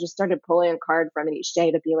 And so I just started pulling a card from it each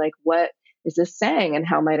day to be like, what is this saying and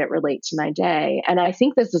how might it relate to my day? And I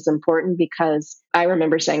think this is important because I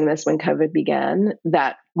remember saying this when COVID began,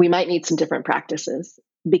 that we might need some different practices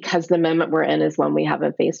because the moment we're in is one we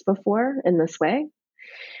haven't faced before in this way.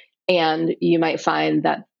 And you might find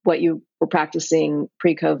that what you were practicing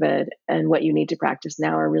pre-COVID and what you need to practice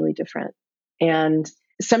now are really different. And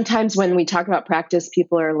sometimes when we talk about practice,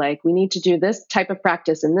 people are like, we need to do this type of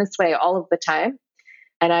practice in this way all of the time.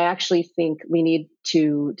 And I actually think we need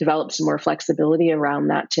to develop some more flexibility around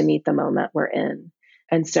that to meet the moment we're in.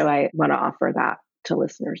 And so I want to offer that to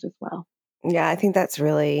listeners as well. Yeah, I think that's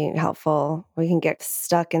really helpful. We can get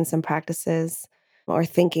stuck in some practices or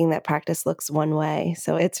thinking that practice looks one way.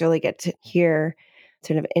 So it's really good to hear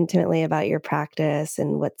sort of intimately about your practice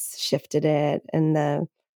and what's shifted it. And a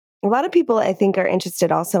lot of people, I think, are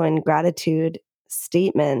interested also in gratitude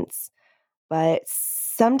statements, but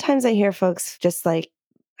sometimes I hear folks just like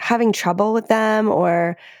having trouble with them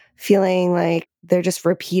or feeling like they're just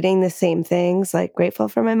repeating the same things, like grateful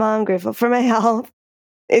for my mom, grateful for my health.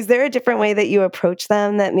 Is there a different way that you approach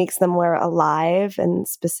them that makes them more alive and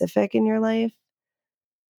specific in your life?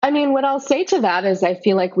 I mean, what I'll say to that is I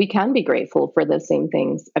feel like we can be grateful for the same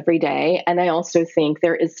things every day. And I also think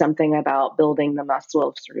there is something about building the muscle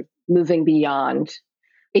of sort of moving beyond.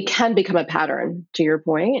 It can become a pattern, to your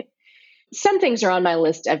point. Some things are on my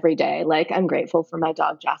list every day. Like I'm grateful for my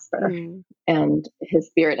dog Jasper and his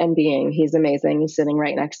spirit and being. He's amazing. He's sitting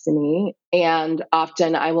right next to me. And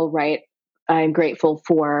often I will write, I'm grateful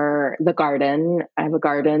for the garden. I have a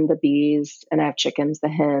garden, the bees, and I have chickens, the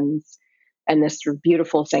hens, and this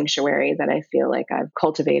beautiful sanctuary that I feel like I've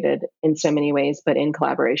cultivated in so many ways, but in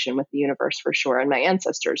collaboration with the universe for sure and my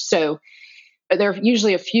ancestors. So there are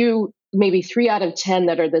usually a few, maybe 3 out of 10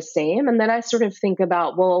 that are the same. And then I sort of think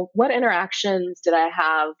about, well, what interactions did I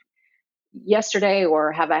have yesterday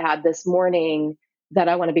or have I had this morning that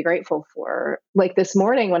I want to be grateful for? Like this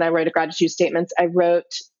morning, when I wrote a gratitude statement, I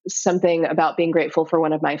wrote something about being grateful for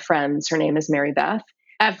one of my friends. Her name is Mary Beth.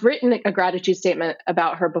 I've written a gratitude statement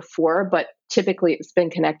about her before, but typically it's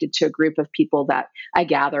been connected to a group of people that I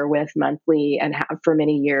gather with monthly and have for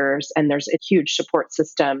many years. And there's a huge support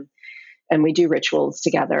system and we do rituals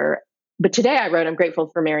together. But today I wrote, I'm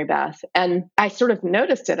grateful for Mary Beth. And I sort of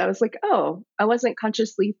noticed it. I was like, oh, I wasn't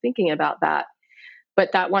consciously thinking about that.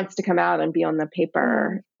 But that wants to come out and be on the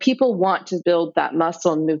paper. People want to build that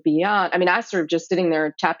muscle and move beyond. I mean, I sort of just sitting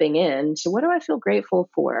there tapping in. So what do I feel grateful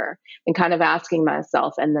for? And kind of asking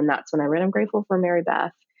myself. And then that's when I wrote, I'm grateful for Mary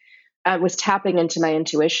Beth. I was tapping into my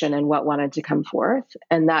intuition and what wanted to come forth.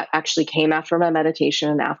 And that actually came after my meditation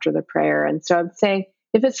and after the prayer. And so I would say,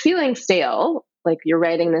 if it's feeling stale, like you're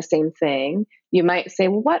writing the same thing, you might say,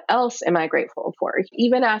 well, what else am I grateful for?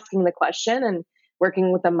 Even asking the question and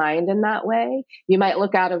working with the mind in that way, you might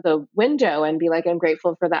look out of the window and be like, I'm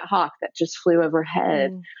grateful for that hawk that just flew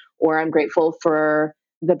overhead, or I'm grateful for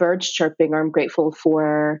the birds chirping, or I'm grateful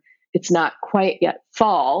for it's not quite yet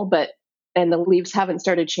fall, and the leaves haven't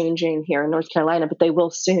started changing here in North Carolina, but they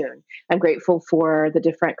will soon. I'm grateful for the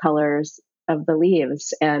different colors of the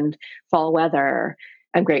leaves and fall weather.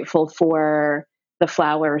 I'm grateful for the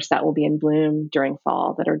flowers that will be in bloom during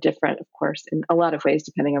fall that are different, of course, in a lot of ways,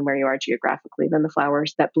 depending on where you are geographically, than the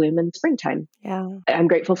flowers that bloom in springtime. Yeah. I'm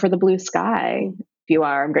grateful for the blue sky. If you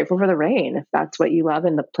are, I'm grateful for the rain, if that's what you love,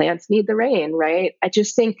 and the plants need the rain, right? I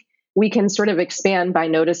just think we can sort of expand by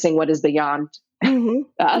noticing what is beyond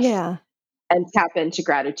us. Yeah. And tap into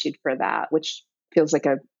gratitude for that, which feels like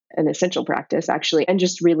an essential practice, actually, and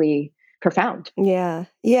just really profound. Yeah.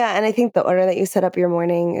 Yeah. And I think the order that you set up your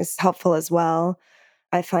morning is helpful as well.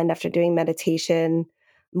 I find after doing meditation,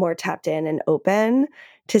 more tapped in and open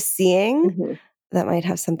to seeing. That might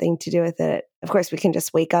have something to do with it. Of course, we can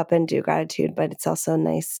just wake up and do gratitude, but it's also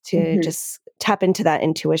nice to just tap into that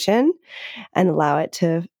intuition and allow it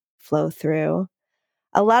to flow through.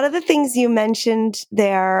 A lot of the things you mentioned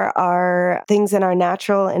there are things in our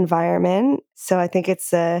natural environment. So I think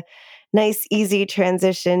it's a nice, easy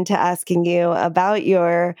transition to asking you about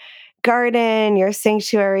your garden, your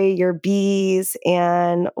sanctuary, your bees,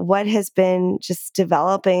 and what has been just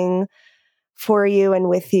developing for you and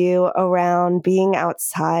with you around being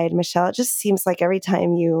outside. Michelle, it just seems like every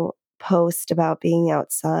time you post about being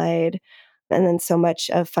outside, and then so much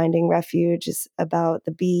of finding refuge is about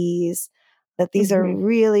the bees, that these are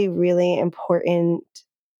really, really important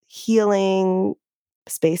healing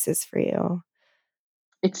spaces for you.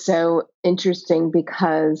 It's so interesting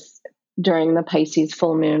because during the Pisces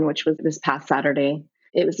full moon, which was this past Saturday,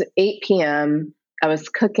 it was at 8 p.m. I was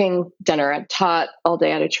cooking dinner. I taught all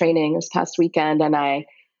day at a training this past weekend, and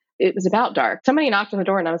it was about dark. Somebody knocked on the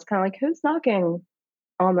door, and I was kind of like, who's knocking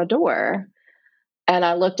on the door? And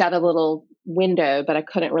I looked out a little window, but I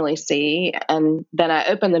couldn't really see. And then I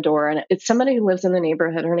opened the door, and it's somebody who lives in the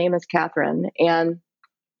neighborhood. Her name is Catherine. And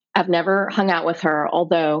I've never hung out with her,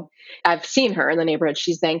 although I've seen her in the neighborhood.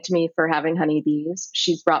 She's thanked me for having honeybees.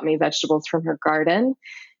 She's brought me vegetables from her garden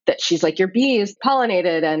that she's like, your bees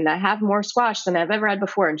pollinated, and I have more squash than I've ever had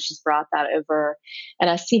before. And she's brought that over. And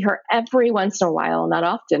I see her every once in a while, not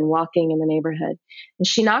often, walking in the neighborhood. And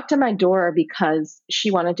she knocked on my door because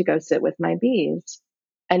she wanted to go sit with my bees.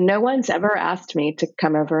 And no one's ever asked me to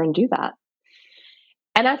come over and do that.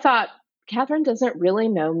 And I thought, Catherine doesn't really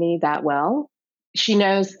know me that well. She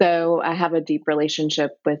knows, though, I have a deep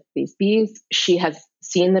relationship with these bees. She has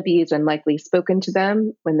seen the bees and likely spoken to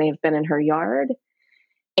them when they've been in her yard.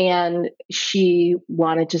 And she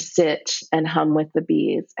wanted to sit and hum with the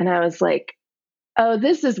bees. And I was like, oh,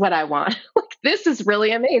 this is what I want. Like, this is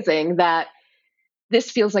really amazing that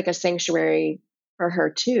this feels like a sanctuary for her,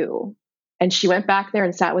 too. And she went back there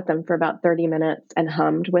and sat with them for about 30 minutes and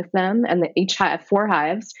hummed with them. And they each have 4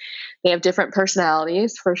 hives. They have different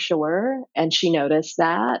personalities for sure. And she noticed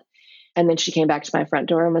that. And then she came back to my front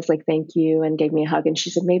door and was like, thank you, and gave me a hug. And she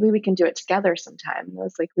said, maybe we can do it together sometime. And I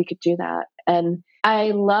was like, we could do that. And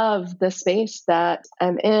I love the space that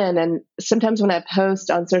I'm in. And sometimes when I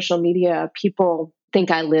post on social media, people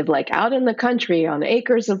think I live like out in the country on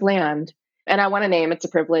acres of land. And I want to name it's a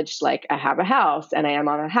privilege, like I have a house and I am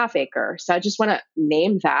on a half acre. So I just want to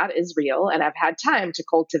name that is real. And I've had time to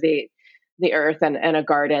cultivate the earth and a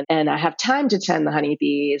garden. And I have time to tend the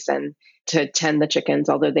honeybees and to tend the chickens,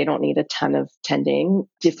 although they don't need a ton of tending,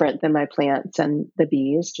 different than my plants and the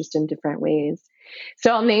bees, just in different ways.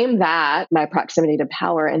 So I'll name that my proximity to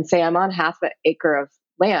power and say I'm on half an acre of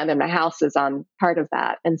land and my house is on part of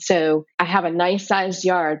that. And so I have a nice sized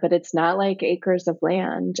yard, but it's not like acres of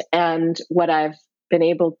land. And what I've been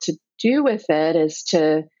able to do with it is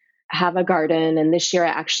to have a garden. And this year I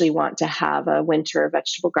actually want to have a winter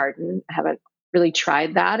vegetable garden. I haven't really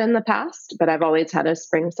tried that in the past, but I've always had a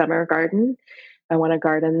spring summer garden. I want to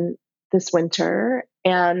garden this winter.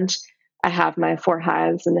 And I have my 4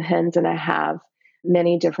 hives and the hens, and I have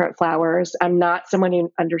many different flowers. I'm not someone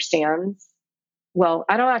who understands. Well,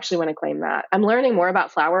 I don't actually want to claim that. I'm learning more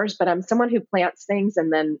about flowers, but I'm someone who plants things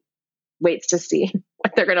and then waits to see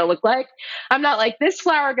what they're going to look like. I'm not like, this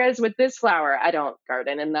flower goes with this flower. I don't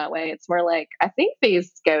garden in that way. It's more like, I think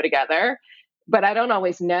these go together, but I don't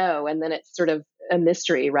always know. And then it's sort of a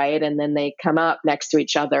mystery, right? And then they come up next to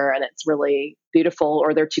each other and it's really beautiful,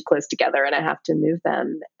 or they're too close together and I have to move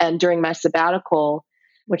them. And during my sabbatical,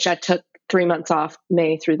 which I took 3 months off,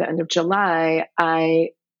 May through the end of July, I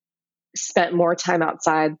spent more time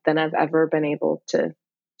outside than I've ever been able to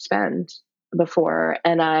spend before.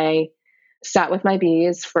 And I sat with my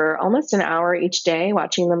bees for almost an hour each day,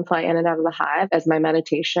 watching them fly in and out of the hive as my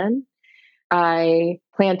meditation. I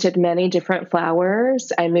planted many different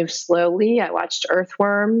flowers. I moved slowly. I watched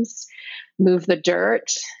earthworms move the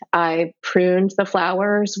dirt. I pruned the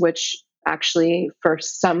flowers, which actually for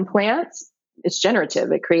some plants, it's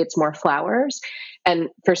generative. It creates more flowers. And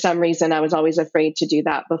for some reason, I was always afraid to do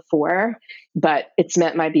that before, but it's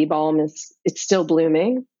meant my bee balm it's still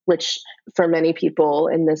blooming, which for many people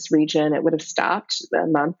in this region, it would have stopped a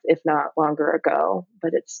month, if not longer ago,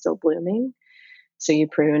 but it's still blooming. So you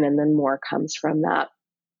prune and then more comes from that.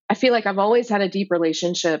 I feel like I've always had a deep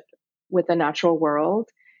relationship with the natural world,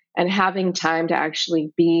 and having time to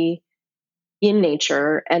actually be in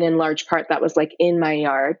nature. And in large part, that was like in my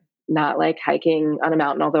yard, not like hiking on a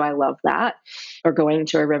mountain, although I love that, or going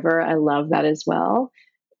to a river. I love that as well.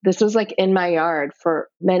 This was like in my yard for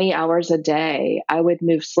many hours a day. I would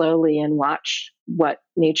move slowly and watch what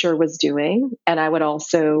nature was doing. And I would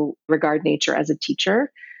also regard nature as a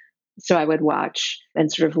teacher. So I would watch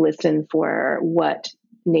and sort of listen for what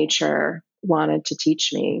nature wanted to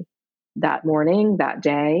teach me that morning, that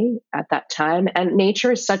day, at that time. And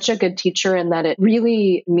nature is such a good teacher in that it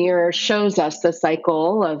really shows us the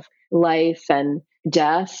cycle of life and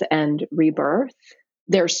death and rebirth.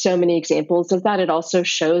 There's so many examples of that. It also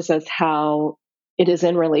shows us how it is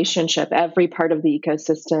in relationship. Every part of the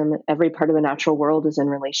ecosystem, every part of the natural world is in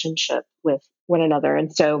relationship with one another.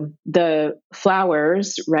 And so the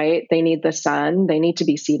flowers, right, they need the sun, they need to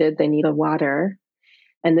be seeded, they need the water,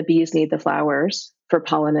 and the bees need the flowers for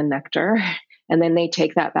pollen and nectar. And then they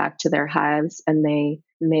take that back to their hives and they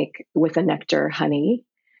make with the nectar honey.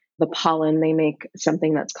 The pollen, they make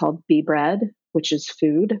something that's called bee bread, which is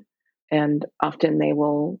food. And often they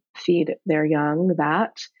will feed their young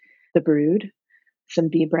the brood, some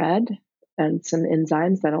bee bread and some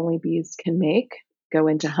enzymes that only bees can make go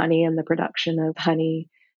into honey and the production of honey.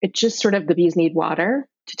 It's just sort of the bees need water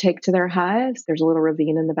to take to their hives. There's a little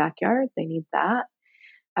ravine in the backyard. They need that.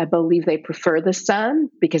 I believe they prefer the sun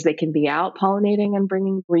because they can be out pollinating and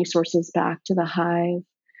bringing resources back to the hive.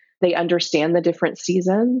 They understand the different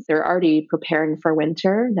seasons. They're already preparing for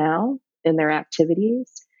winter now in their activities.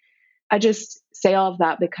 I just say all of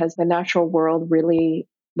that because the natural world really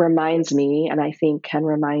reminds me, and I think can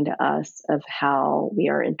remind us, of how we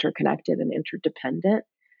are interconnected and interdependent.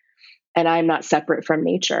 And I'm not separate from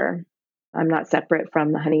nature. I'm not separate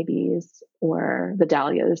from the honeybees or the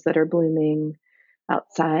dahlias that are blooming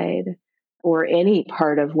outside or any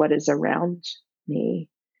part of what is around me.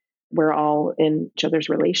 We're all in each other's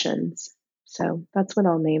relations. So that's what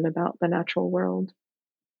I'll name about the natural world.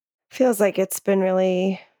 Feels like it's been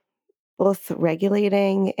really both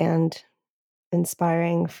regulating and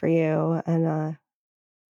inspiring for you. And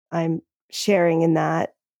I'm sharing in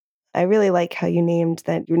that. I really like how you named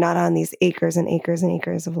that you're not on these acres and acres and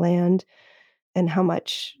acres of land, and how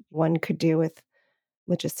much one could do with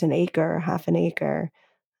with just an acre or half an acre.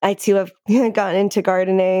 I too have gotten into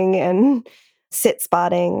gardening and sit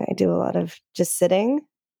spotting. I do a lot of just sitting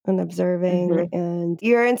and observing. And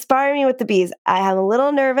you're inspiring me with the bees. I am a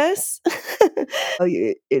little nervous.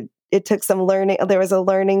 It took some learning. There was a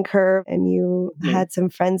learning curve, and you had some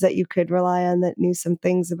friends that you could rely on that knew some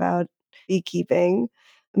things about beekeeping.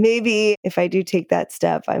 Maybe if I do take that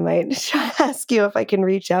step, I might ask you if I can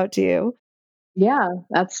reach out to you. Yeah,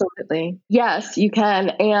 absolutely. Yes, you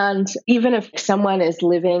can. And even if someone is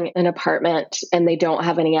living in an apartment and they don't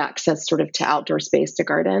have any access sort of to outdoor space to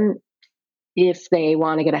garden, if they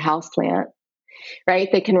want to get a house plant, right,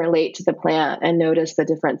 they can relate to the plant and notice the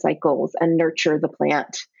different cycles and nurture the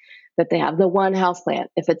plant that they have, the one house plant,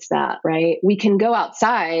 if it's that, right? We can go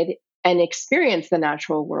outside and experience the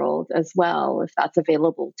natural world as well, if that's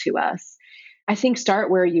available to us. I think start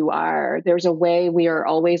where you are. There's a way we are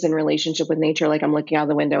always in relationship with nature, like I'm looking out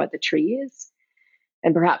the window at the trees.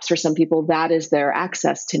 And perhaps for some people, that is their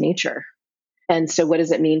access to nature. And so, what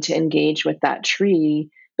does it mean to engage with that tree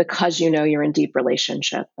because you know you're in deep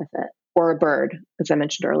relationship with it? Or a bird, as I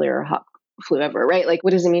mentioned earlier, a hawk flew over, right? Like,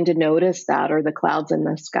 what does it mean to notice that, or the clouds in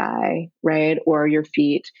the sky, right? Or your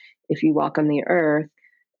feet, if you walk on the earth,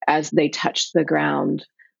 as they touch the ground,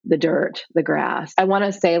 the dirt, the grass. I want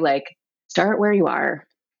to say, like, start where you are,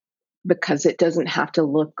 because it doesn't have to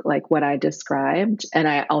look like what I described. And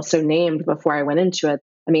I also named before I went into it,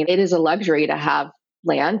 I mean, it is a luxury to have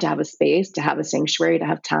land, to have a space, to have a sanctuary, to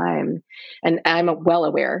have time. And I'm well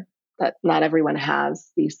aware that not everyone has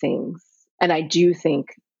these things. And I do think,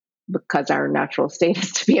 because our natural state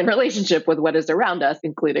is to be in relationship with what is around us,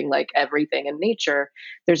 including like everything in nature,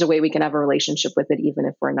 there's a way we can have a relationship with it, even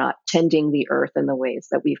if we're not tending the earth in the ways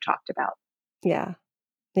that we've talked about. Yeah.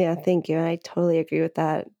 Yeah. Thank you. I totally agree with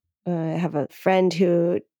that. I have a friend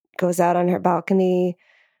who goes out on her balcony,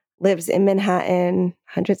 lives in Manhattan,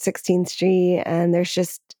 116th Street, and there's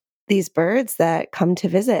just these birds that come to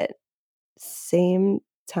visit same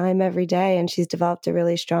time every day. And she's developed a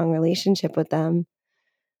really strong relationship with them.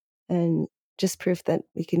 And just proof that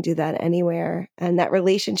we can do that anywhere. And that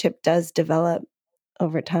relationship does develop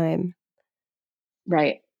over time.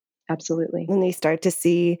 Right. Absolutely. When they start to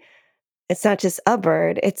see it's not just a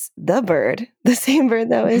bird, it's the bird, the same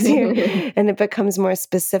bird that was here. And it becomes more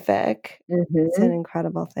specific. It's an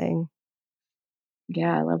incredible thing.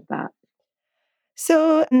 Yeah, I love that.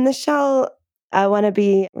 So, Michelle, I want to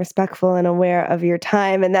be respectful and aware of your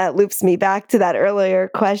time. And that loops me back to that earlier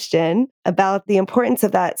question about the importance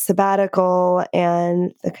of that sabbatical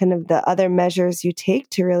and the kind of the other measures you take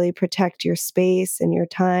to really protect your space and your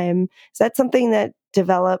time. Is that something that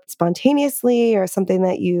developed spontaneously or something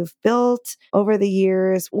that you've built over the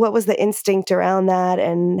years? What was the instinct around that,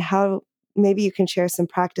 and how maybe you can share some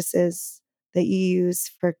practices that you use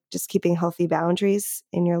for just keeping healthy boundaries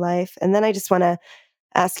in your life? And then I just want to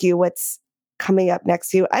ask you what's coming up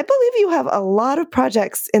next. I believe you have a lot of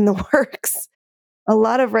projects in the works, a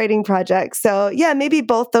lot of writing projects. So yeah, maybe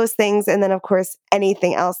both those things. And then of course,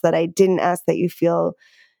 anything else that I didn't ask that you feel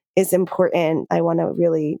is important, I want to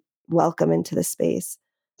really welcome into the space.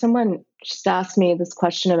 Someone just asked me this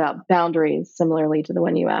question about boundaries, similarly to the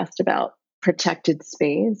one you asked about protected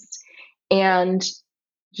space. And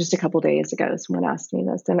just a couple days ago, someone asked me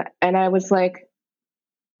this, and I was like,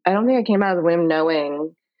 I don't think I came out of the womb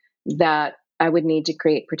knowing that I would need to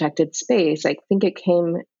create protected space. I think it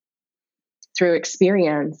came through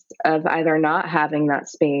experience of either not having that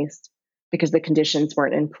space because the conditions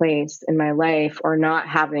weren't in place in my life, or not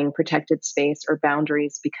having protected space or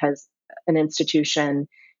boundaries because an institution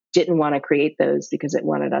didn't want to create those because it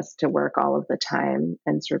wanted us to work all of the time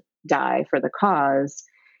and sort of die for the cause.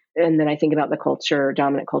 And then I think about the culture,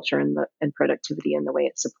 dominant culture, and productivity and the way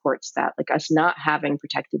it supports that, like us not having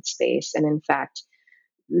protected space, and in fact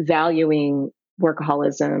valuing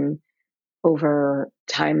workaholism over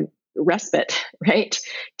time respite, right?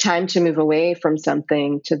 Time to move away from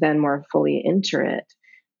something to then more fully enter it.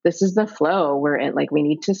 This is the flow we're in. Like, we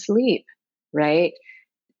need to sleep, right?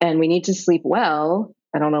 And we need to sleep well.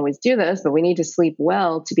 I don't always do this, but we need to sleep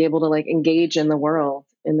well to be able to like engage in the world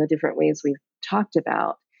in the different ways we've talked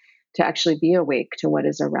about, to actually be awake to what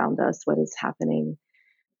is around us, what is happening.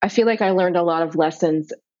 I feel like I learned a lot of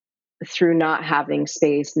lessons through not having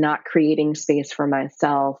space, not creating space for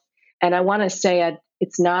myself. And I want to say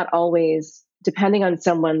it's not always, depending on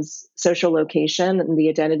someone's social location and the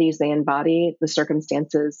identities they embody, the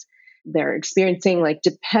circumstances they're experiencing, like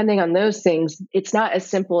depending on those things, it's not as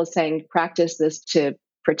simple as saying, practice this to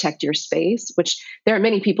protect your space, which there are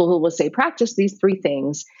many people who will say, practice these 3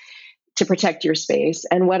 things to protect your space.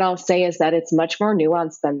 And what I'll say is that it's much more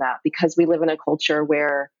nuanced than that, because we live in a culture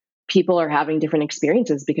where people are having different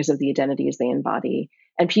experiences because of the identities they embody.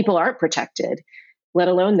 And people aren't protected, let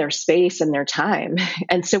alone their space and their time.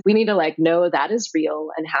 And so we need to like know that is real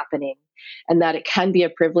and happening, and that it can be a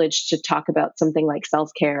privilege to talk about something like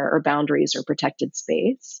self-care or boundaries or protected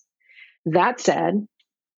space. That said,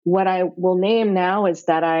 what I will name now is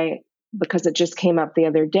that because it just came up the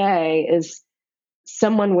other day, is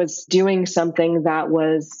someone was doing something that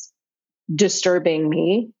was disturbing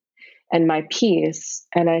me and my peace.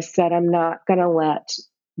 And I said, I'm not going to let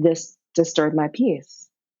this disturb my peace.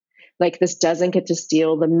 Like, this doesn't get to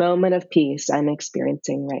steal the moment of peace I'm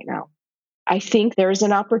experiencing right now. I think there's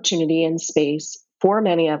an opportunity in space for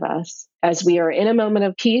many of us as we are in a moment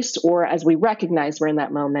of peace, or as we recognize we're in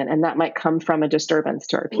that moment, and that might come from a disturbance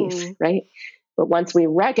to our peace, right? But once we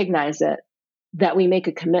recognize it, that we make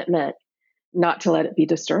a commitment not to let it be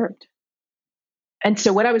disturbed. And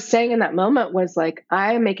so what I was saying in that moment was like,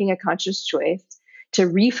 I am making a conscious choice to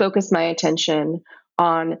refocus my attention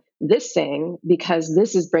on this thing because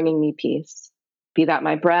this is bringing me peace. Be that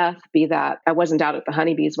my breath, be that I wasn't out at the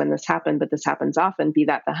honeybees when this happened, but this happens often. Be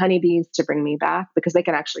that the honeybees to bring me back, because they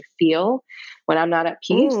can actually feel when I'm not at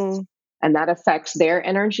peace. And that affects their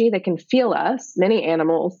energy. They can feel us. Many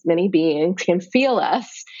animals, many beings can feel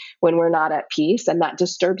us when we're not at peace, and that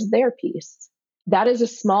disturbs their peace. That is a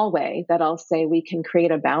small way that I'll say we can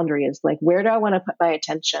create a boundary, is like, where do I want to put my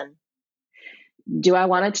attention? Do I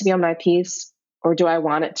want it to be on my peace, or do I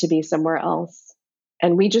want it to be somewhere else?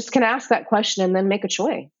 And we just can ask that question and then make a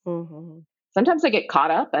choice. Sometimes I get caught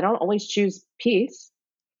up. I don't always choose peace.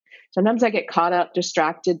 Sometimes I get caught up,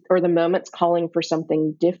 distracted, or the moment's calling for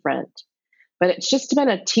something different. But it's just been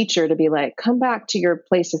a teacher to be like, come back to your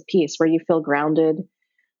place of peace where you feel grounded,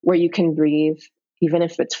 where you can breathe. Even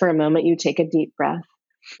if it's for a moment, you take a deep breath.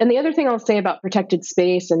 And the other thing I'll say about protected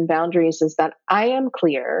space and boundaries is that I am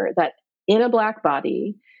clear that in a Black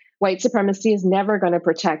body, white supremacy is never going to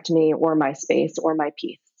protect me or my space or my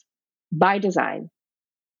peace by design.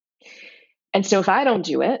 And so if I don't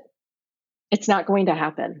do it, it's not going to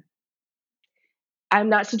happen. I'm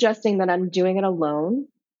not suggesting that I'm doing it alone.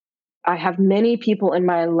 I have many people in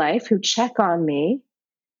my life who check on me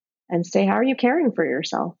and say, how are you caring for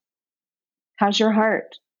yourself? How's your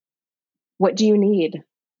heart? What do you need?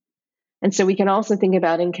 And so we can also think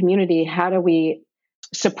about in community, how do we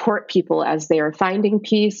support people as they are finding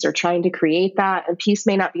peace or trying to create that? And peace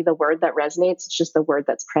may not be the word that resonates, it's just the word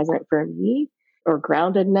that's present for me, or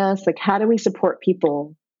groundedness. Like, how do we support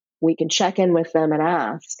people? We can check in with them and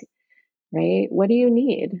ask, right? What do you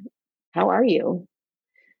need? How are you?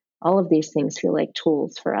 All of these things feel like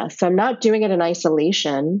tools for us. So I'm not doing it in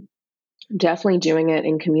isolation. I'm definitely doing it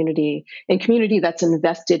in community that's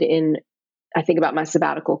invested in, I think about my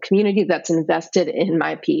sabbatical, community that's invested in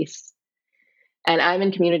my peace. And I'm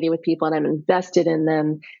in community with people and I'm invested in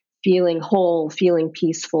them feeling whole, feeling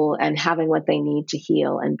peaceful, and having what they need to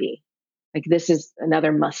heal and be. Like, this is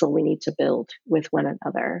another muscle we need to build with one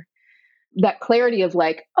another. That clarity of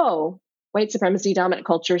like, oh, white supremacy dominant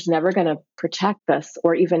culture is never going to protect us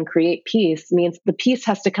or even create peace means the peace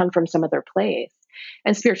has to come from some other place.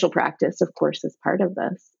 And spiritual practice, of course, is part of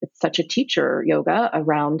this. It's such a teacher, yoga,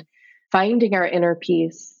 around finding our inner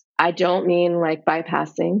peace. I don't mean like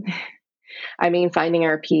bypassing. I mean finding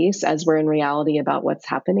our peace as we're in reality about what's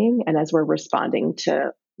happening and as we're responding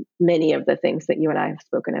to many of the things that you and I have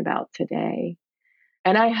spoken about today.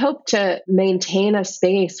 And I hope to maintain a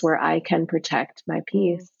space where I can protect my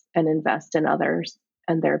peace and invest in others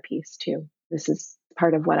and their peace too. This is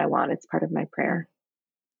part of what I want. It's part of my prayer.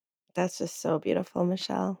 That's just so beautiful,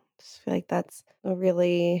 Michelle. I just feel like that's a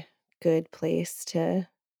really good place to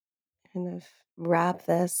kind of wrap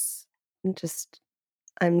this. And just,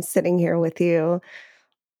 I'm sitting here with you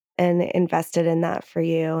and invested in that for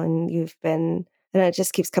you. And you've been, and it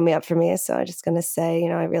just keeps coming up for me. So I'm just going to say,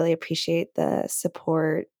 I really appreciate the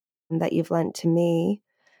support that you've lent to me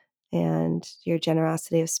and your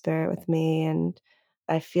generosity of spirit with me. And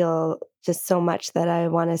I feel just so much that I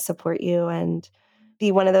want to support you and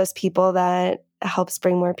be one of those people that helps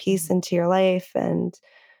bring more peace into your life, and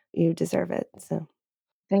you deserve it. So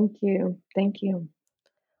thank you. Thank you.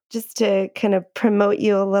 Just to kind of promote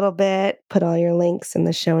you a little bit, put all your links in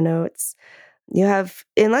the show notes. You have,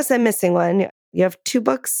 unless I'm missing one, you have 2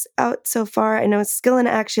 books out so far. I know Skill in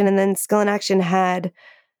Action, and then Skill in Action had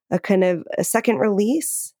a kind of a second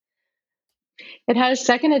release. It had a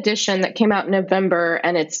second edition that came out in November,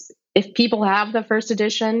 and it's, if people have the first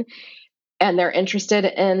edition and they're interested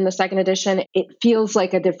in the second edition, it feels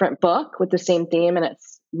like a different book with the same theme, and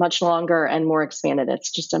it's much longer and more expanded.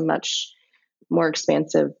 It's just a much more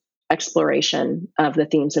expansive exploration of the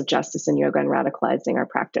themes of justice and yoga and radicalizing our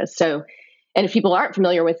practice. So And if people aren't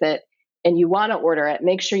familiar with it and you want to order it,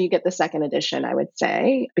 make sure you get the second edition, I would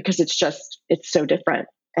say, because it's so different.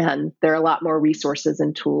 And there are a lot more resources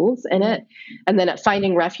and tools in it. And then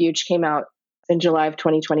Finding Refuge came out in July of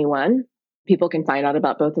 2021. People can find out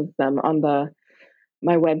about both of them on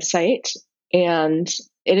my website. And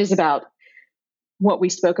it is about what we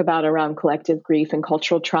spoke about around collective grief and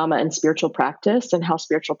cultural trauma and spiritual practice, and how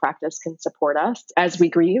spiritual practice can support us as we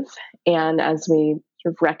grieve and as we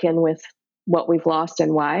sort of reckon with what we've lost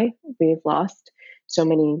and why we've lost so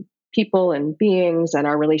many people and beings, and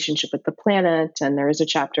our relationship with the planet. And there is a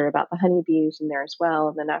chapter about the honeybees in there as well,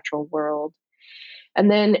 in the natural world. And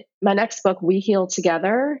then my next book, We Heal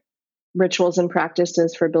Together, Rituals and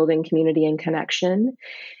Practices for Building Community and Connection.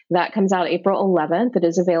 That comes out April 11th. It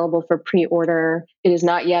is available for pre-order. It is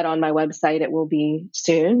not yet on my website. It will be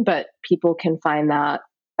soon, but people can find that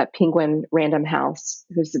at Penguin Random House,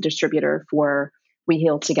 who's the distributor for We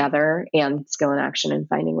Heal Together and Skill in Action and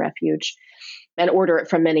Finding Refuge, and order it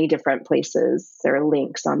from many different places. There are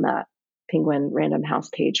links on that Penguin Random House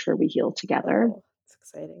page for We Heal Together. Oh,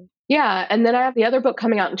 that's exciting. Yeah. And then I have the other book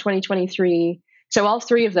coming out in 2023. So all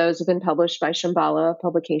three of those have been published by Shambhala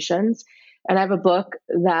Publications. And I have a book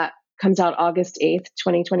that comes out August 8th,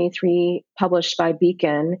 2023, published by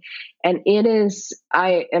Beacon. And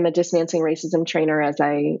I am a dismantling racism trainer,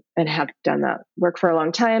 and have done that work for a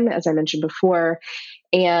long time, as I mentioned before.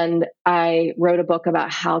 And I wrote a book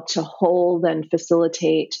about how to hold and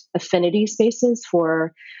facilitate affinity spaces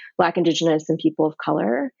for Black, Indigenous, and people of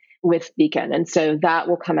color with Beacon. And so that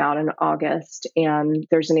will come out in August. And if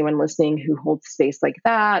there's anyone listening who holds space like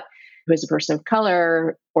that, who is a person of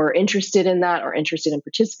color or interested in that, or interested in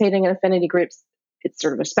participating in affinity groups, it's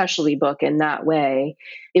sort of a specialty book in that way.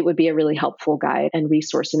 It would be a really helpful guide and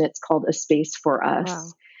resource. And it's called A Space for Us.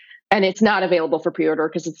 Wow. And it's not available for pre-order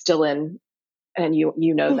because it's still in, and you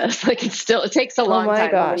know this, like it takes a long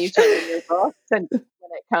time when you turn in your book, and when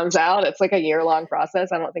it comes out, it's like a year-long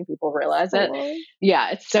process. I don't think people realize it. Long.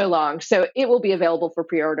 Yeah, it's so long. So it will be available for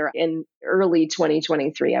pre-order in early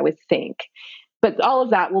 2023, I would think. But all of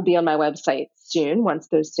that will be on my website soon once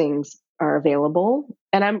those things are available.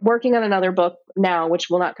 And I'm working on another book now, which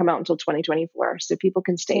will not come out until 2024. So people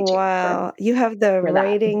can stay tuned. Wow. You have the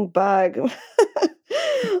writing bug.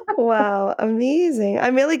 Wow. Amazing.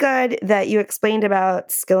 I'm really glad that you explained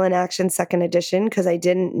about Skill in Action second edition, because I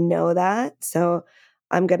didn't know that. So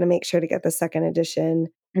I'm going to make sure to get the second edition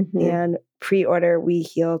and pre-order We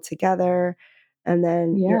Heal Together. And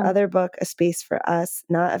then your other book, A Space for Us,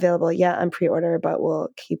 not available yet on pre-order, but we'll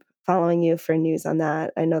keep following you for news on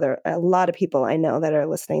that. I know there are a lot of people I know that are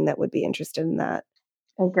listening that would be interested in that.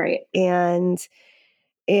 Oh, great. And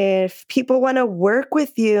if people want to work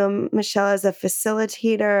with you, Michelle, as a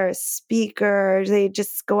facilitator, a speaker, they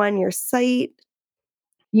just go on your site?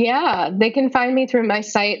 Yeah, they can find me through my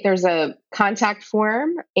site. There's a contact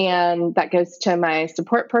form, and that goes to my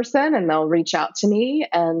support person, and they'll reach out to me.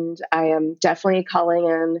 And I am definitely calling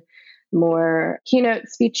in more keynote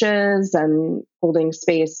speeches and holding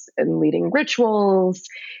space and leading rituals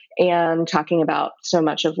and talking about so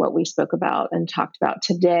much of what we spoke about and talked about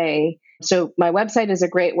today. So my website is a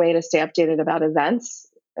great way to stay updated about events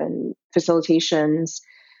and facilitations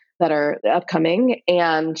that are upcoming,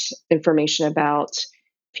 and information about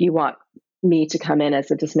if you want me to come in as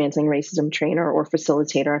a dismantling racism trainer or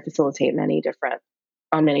facilitator. I facilitate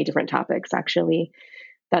on many different topics, actually.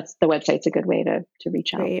 The website's a good way to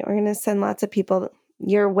reach out. Great. We're going to send lots of people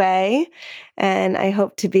your way, and I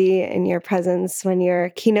hope to be in your presence when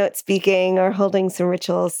you're keynote speaking or holding some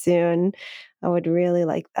rituals soon. I would really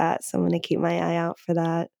like that, so I'm going to keep my eye out for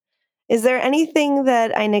that. Is there anything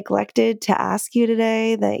that I neglected to ask you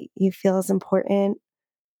today that you feel is important?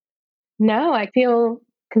 No, I feel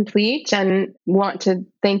complete and want to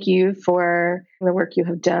thank you for the work you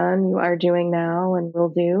have done, you are doing now, and will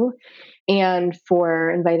do, and for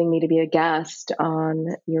inviting me to be a guest on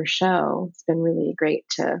your show. It's been really great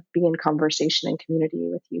to be in conversation and community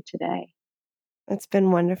with you today. It's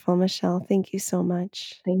been wonderful, Michelle. Thank you so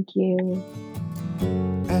much. Thank you.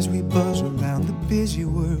 As we buzz around the busy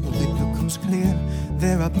world, it becomes clear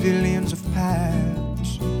there are billions of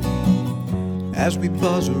paths. As we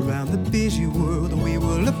buzz around the busy world, we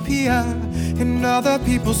will appear in other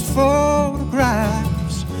people's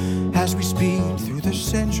photographs. As we speed through the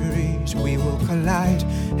centuries, we will collide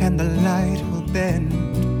and the light will bend.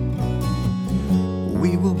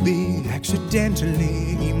 We will be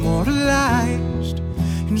accidentally immortalized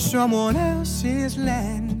in someone else's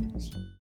land.